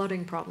the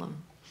flooding problem.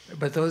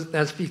 But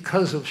that's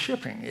because of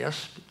shipping,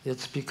 yes?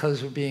 It's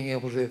because of being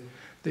able to,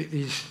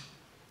 these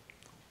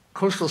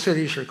coastal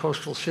cities are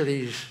coastal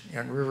cities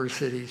and river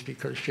cities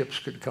because ships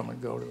could come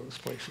and go to those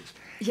places.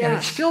 Yeah. And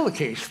it's still the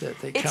case that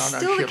they count on ships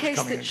coming and going.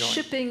 It's still the case that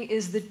shipping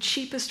is the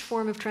cheapest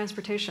form of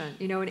transportation.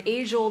 An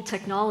age-old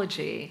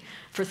technology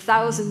for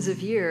thousands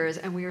of years,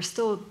 and we are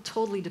still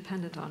totally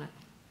dependent on it.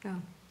 Yeah.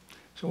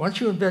 So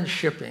once you invent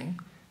shipping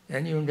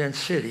and you invent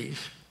cities,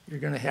 you're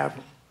going to have,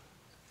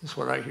 is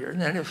what I hear. And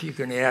then if you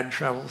can add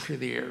travel through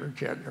the air,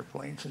 jet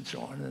airplanes and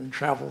so on, and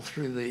travel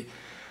through the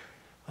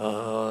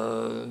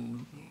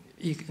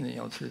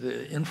through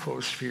the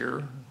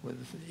infosphere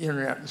with the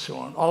internet and so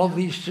on. All of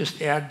these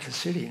just add to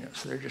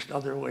cityness. They're just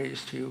other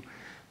ways to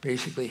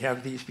basically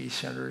have these be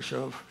centers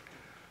of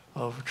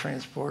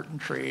transport and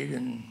trade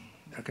and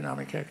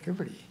economic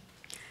activity.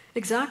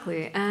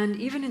 Exactly. And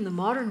even in the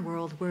modern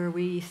world where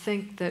we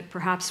think that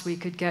perhaps we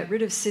could get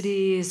rid of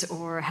cities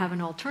or have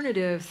an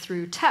alternative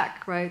through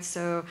tech, right?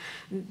 So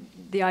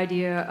the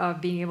idea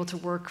of being able to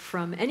work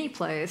from any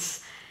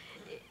place.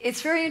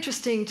 It's very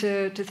interesting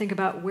to think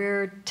about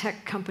where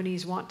tech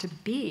companies want to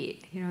be.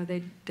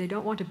 They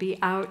don't want to be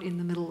out in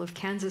the middle of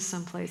Kansas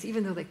someplace,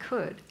 even though they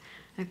could.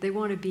 If they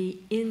want to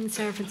be in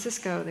San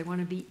Francisco, they want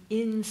to be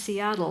in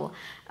Seattle.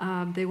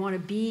 They want to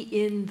be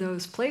in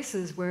those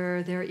places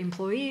where their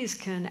employees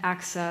can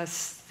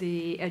access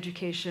the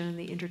education,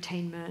 the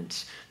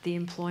entertainment, the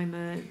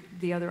employment,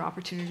 the other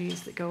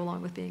opportunities that go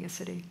along with being a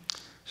city.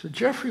 So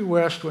Jeffrey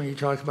West, when he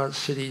talks about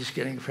cities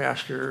getting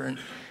faster and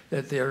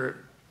that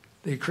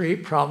they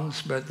create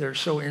problems, but they're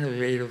so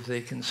innovative they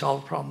can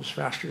solve problems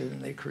faster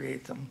than they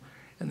create them.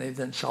 And they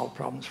then solve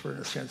problems for, in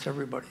a sense,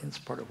 everybody. It's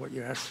part of what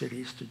you ask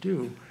cities to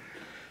do.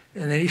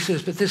 And then he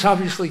says, but this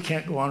obviously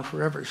can't go on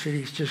forever.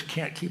 Cities just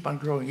can't keep on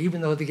growing.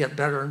 Even though they get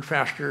better and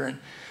faster and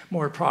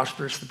more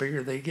prosperous the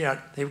bigger they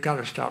get, they've got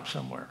to stop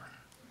somewhere.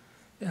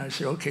 And I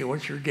said, okay,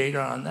 what's your data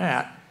on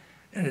that?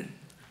 And it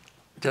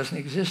doesn't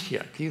exist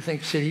yet. Do you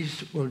think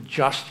cities will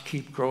just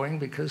keep growing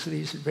because of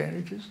these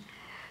advantages?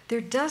 There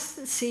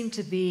doesn't seem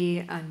to be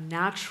a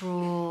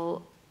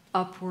natural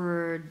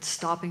upward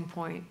stopping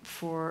point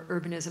for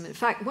urbanism. In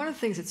fact, one of the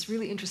things that's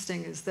really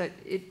interesting is that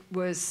it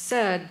was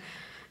said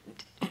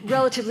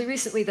relatively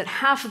recently that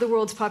half of the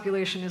world's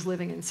population is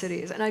living in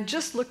cities. And I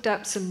just looked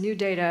up some new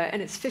data,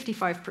 and it's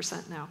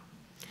 55% now.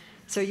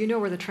 So you know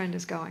where the trend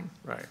is going.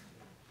 Right.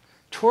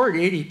 Toward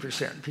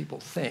 80%, people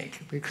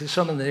think, because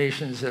some of the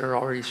nations that are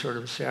already sort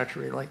of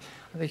saturated, like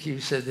I think you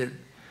said that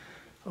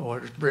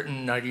it's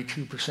Britain,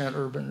 92%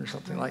 urban or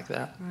something like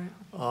that.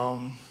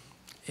 Right.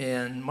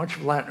 And much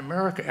of Latin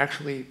America,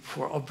 actually,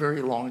 for a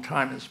very long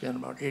time, has been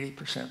about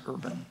 80%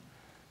 urban,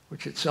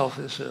 which itself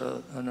is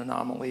an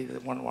anomaly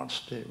that one wants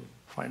to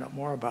find out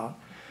more about.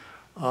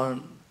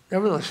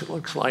 Nevertheless, it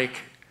looks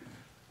like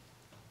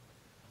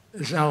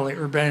it's not only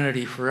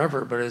urbanity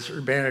forever, but it's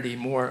urbanity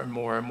more and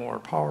more and more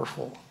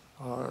powerful.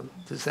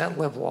 Does that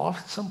level off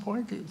at some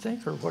point, do you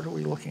think, or what are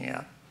we looking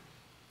at?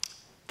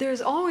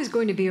 There's always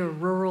going to be a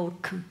rural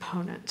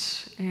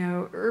component.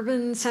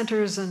 Urban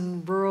centers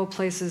and rural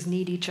places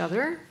need each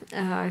other.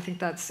 I think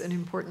that's an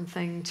important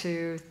thing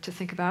to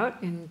think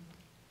about in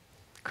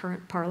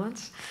current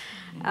parlance.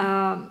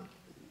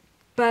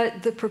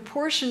 But the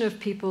proportion of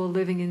people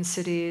living in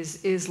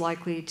cities is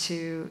likely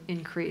to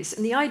increase.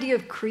 And the idea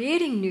of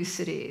creating new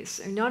cities,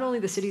 and not only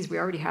the cities we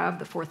already have,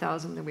 the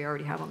 4,000 that we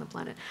already have on the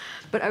planet,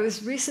 but I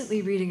was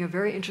recently reading a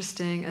very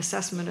interesting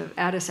assessment of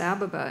Addis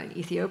Ababa in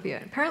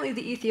Ethiopia. Apparently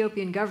the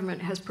Ethiopian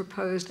government has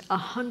proposed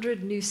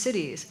 100 new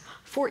cities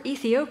for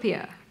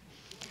Ethiopia.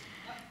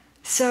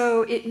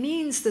 So it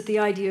means that the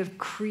idea of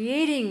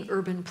creating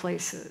urban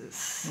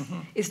places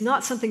is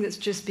not something that's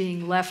just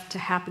being left to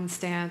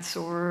happenstance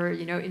or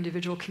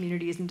individual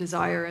communities and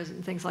desires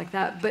and things like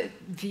that, but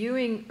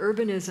viewing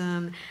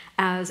urbanism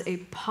as a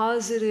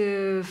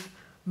positive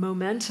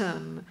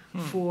momentum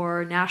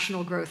for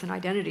national growth and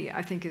identity,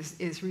 I think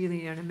is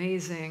really an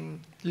amazing.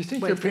 Do you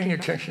think they're paying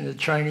attention to the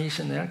Chinese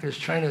in that? Because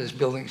China is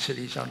building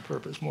cities on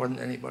purpose more than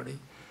anybody.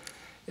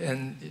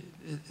 And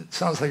it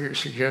sounds like you're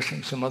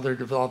suggesting some other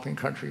developing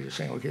countries are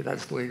saying, okay,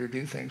 that's the way to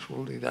do things,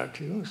 we'll do that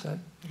too. Is that,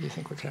 do you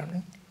think, what's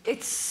happening?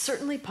 It's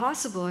certainly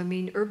possible. I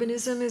mean,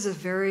 urbanism is a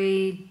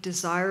very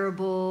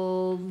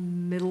desirable,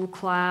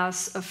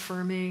 middle-class,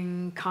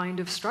 affirming kind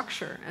of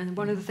structure. And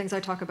one of the things I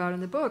talk about in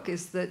the book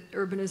is that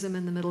urbanism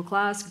and the middle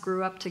class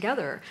grew up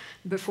together.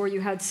 Before you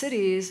had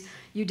cities,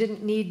 you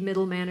didn't need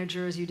middle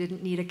managers, you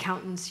didn't need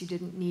accountants, you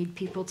didn't need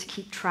people to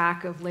keep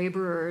track of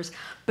laborers.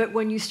 But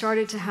when you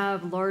started to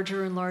have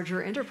larger and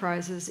larger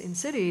enterprises in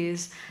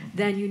cities,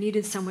 then you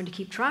needed someone to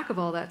keep track of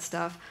all that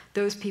stuff.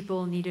 Those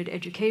people needed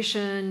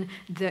education.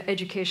 The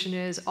education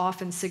is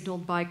often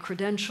signaled by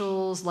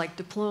credentials like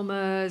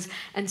diplomas.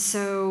 And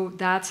so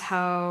that's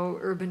how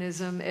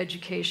urbanism,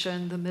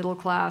 education, the middle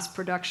class,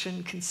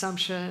 production,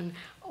 consumption,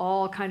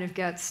 all kind of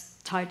gets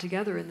tied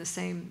together in the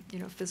same,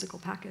 physical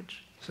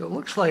package. So it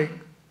looks like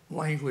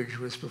language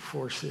was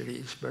before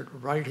cities, but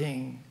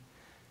writing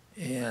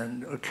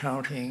and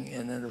accounting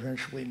and then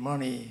eventually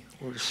money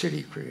were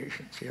city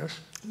creations, yes?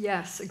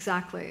 Yes,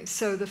 exactly.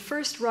 So the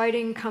first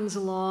writing comes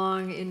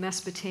along in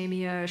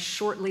Mesopotamia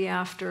shortly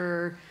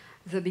after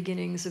the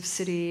beginnings of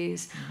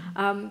cities.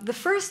 The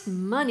first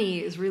money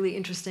is really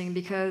interesting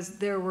because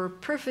there were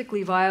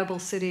perfectly viable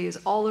cities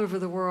all over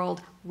the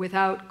world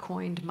without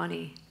coined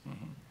money.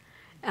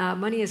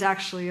 Money is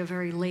actually a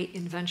very late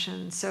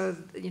invention. So,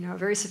 a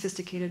very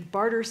sophisticated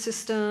barter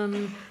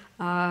system,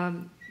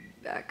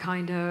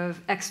 kind of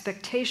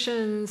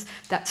expectations,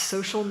 that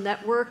social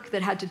network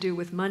that had to do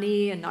with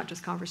money and not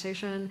just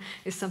conversation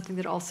is something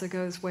that also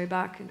goes way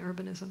back in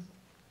urbanism.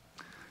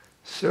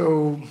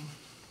 So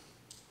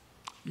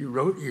you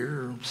wrote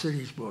your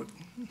cities book.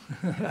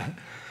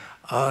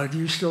 Do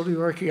you still do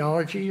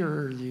archaeology,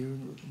 or are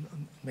you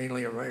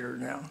mainly a writer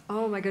now?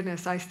 Oh my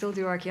goodness, I still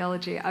do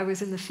archaeology. I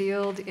was in the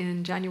field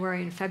in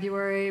January and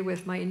February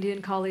with my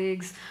Indian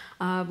colleagues,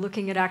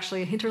 looking at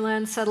actually a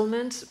hinterland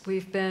settlement.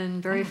 We've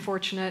been very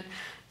fortunate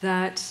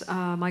that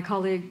my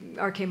colleague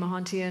R.K.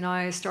 Mohanty and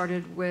I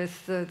started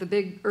with the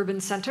big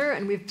urban center,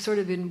 and we've sort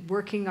of been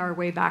working our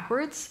way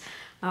backwards.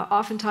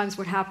 Oftentimes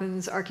what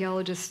happens,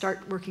 archaeologists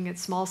start working at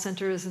small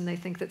centers and they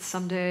think that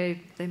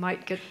someday they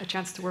might get a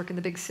chance to work in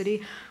the big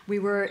city. We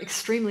were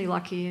extremely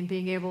lucky in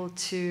being able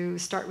to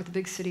start with the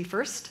big city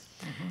first.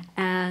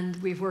 And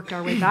we've worked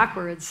our way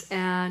backwards.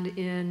 And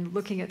in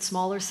looking at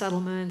smaller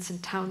settlements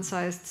and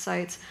town-sized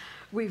sites,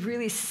 we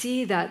really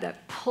see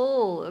that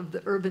pull of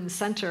the urban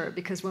center,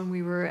 because when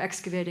we were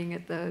excavating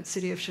at the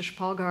city of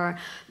Shishpalgarh,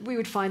 we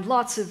would find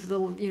lots of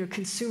little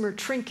consumer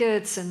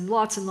trinkets and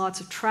lots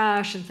of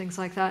trash and things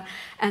like that.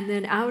 And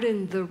then out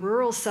in the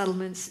rural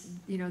settlements,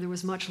 there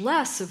was much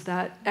less of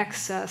that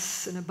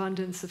excess and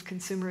abundance of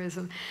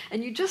consumerism.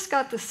 And you just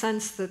got the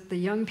sense that the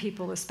young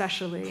people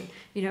especially,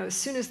 as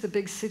soon as the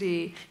big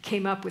city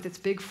came up with its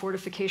big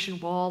fortification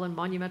wall and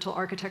monumental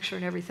architecture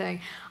and everything,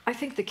 I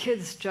think the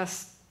kids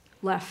just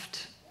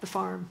left the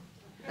farm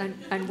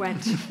and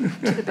went to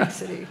the big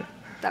city.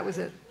 That was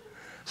it.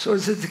 So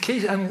is it the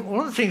case, one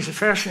of the things that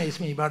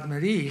fascinates me about the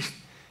Mideast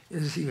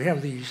is you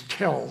have these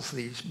tells,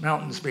 these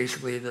mountains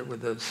basically, that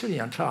with the city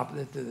on top,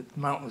 that the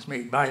mountain was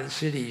made by the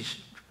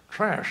city's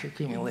trash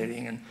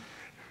accumulating,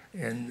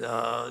 and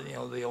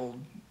the old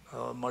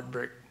mud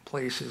brick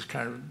place is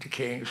kind of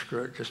decaying,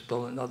 screw it, just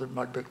build another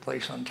mud brick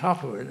place on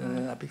top of it, and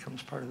then that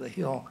becomes part of the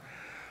hill.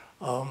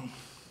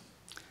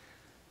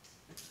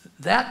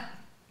 That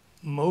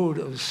mode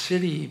of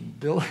city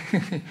building,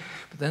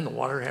 but then the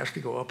water has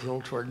to go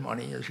uphill toward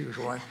money as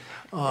usual.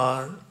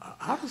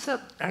 How does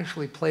that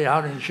actually play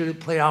out, and should it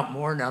play out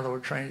more now that we're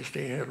trying to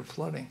stay ahead of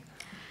flooding?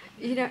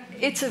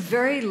 It's a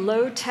very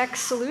low-tech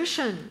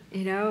solution.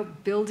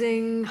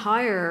 Building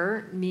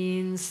higher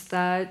means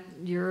that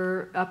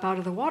you're up out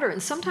of the water,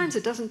 and sometimes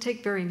it doesn't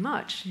take very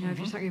much. If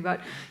you're talking about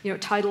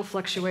tidal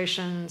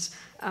fluctuations,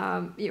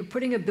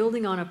 putting a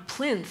building on a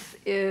plinth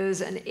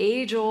is an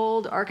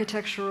age-old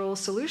architectural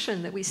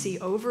solution that we see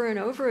over and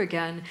over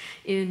again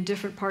in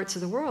different parts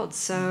of the world.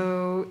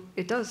 So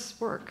it does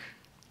work.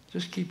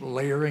 Just keep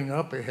layering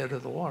up ahead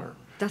of the water.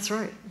 That's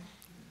right.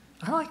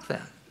 I like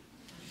that.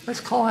 Let's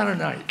call it a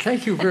night.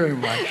 Thank you very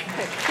much.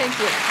 Thank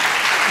you.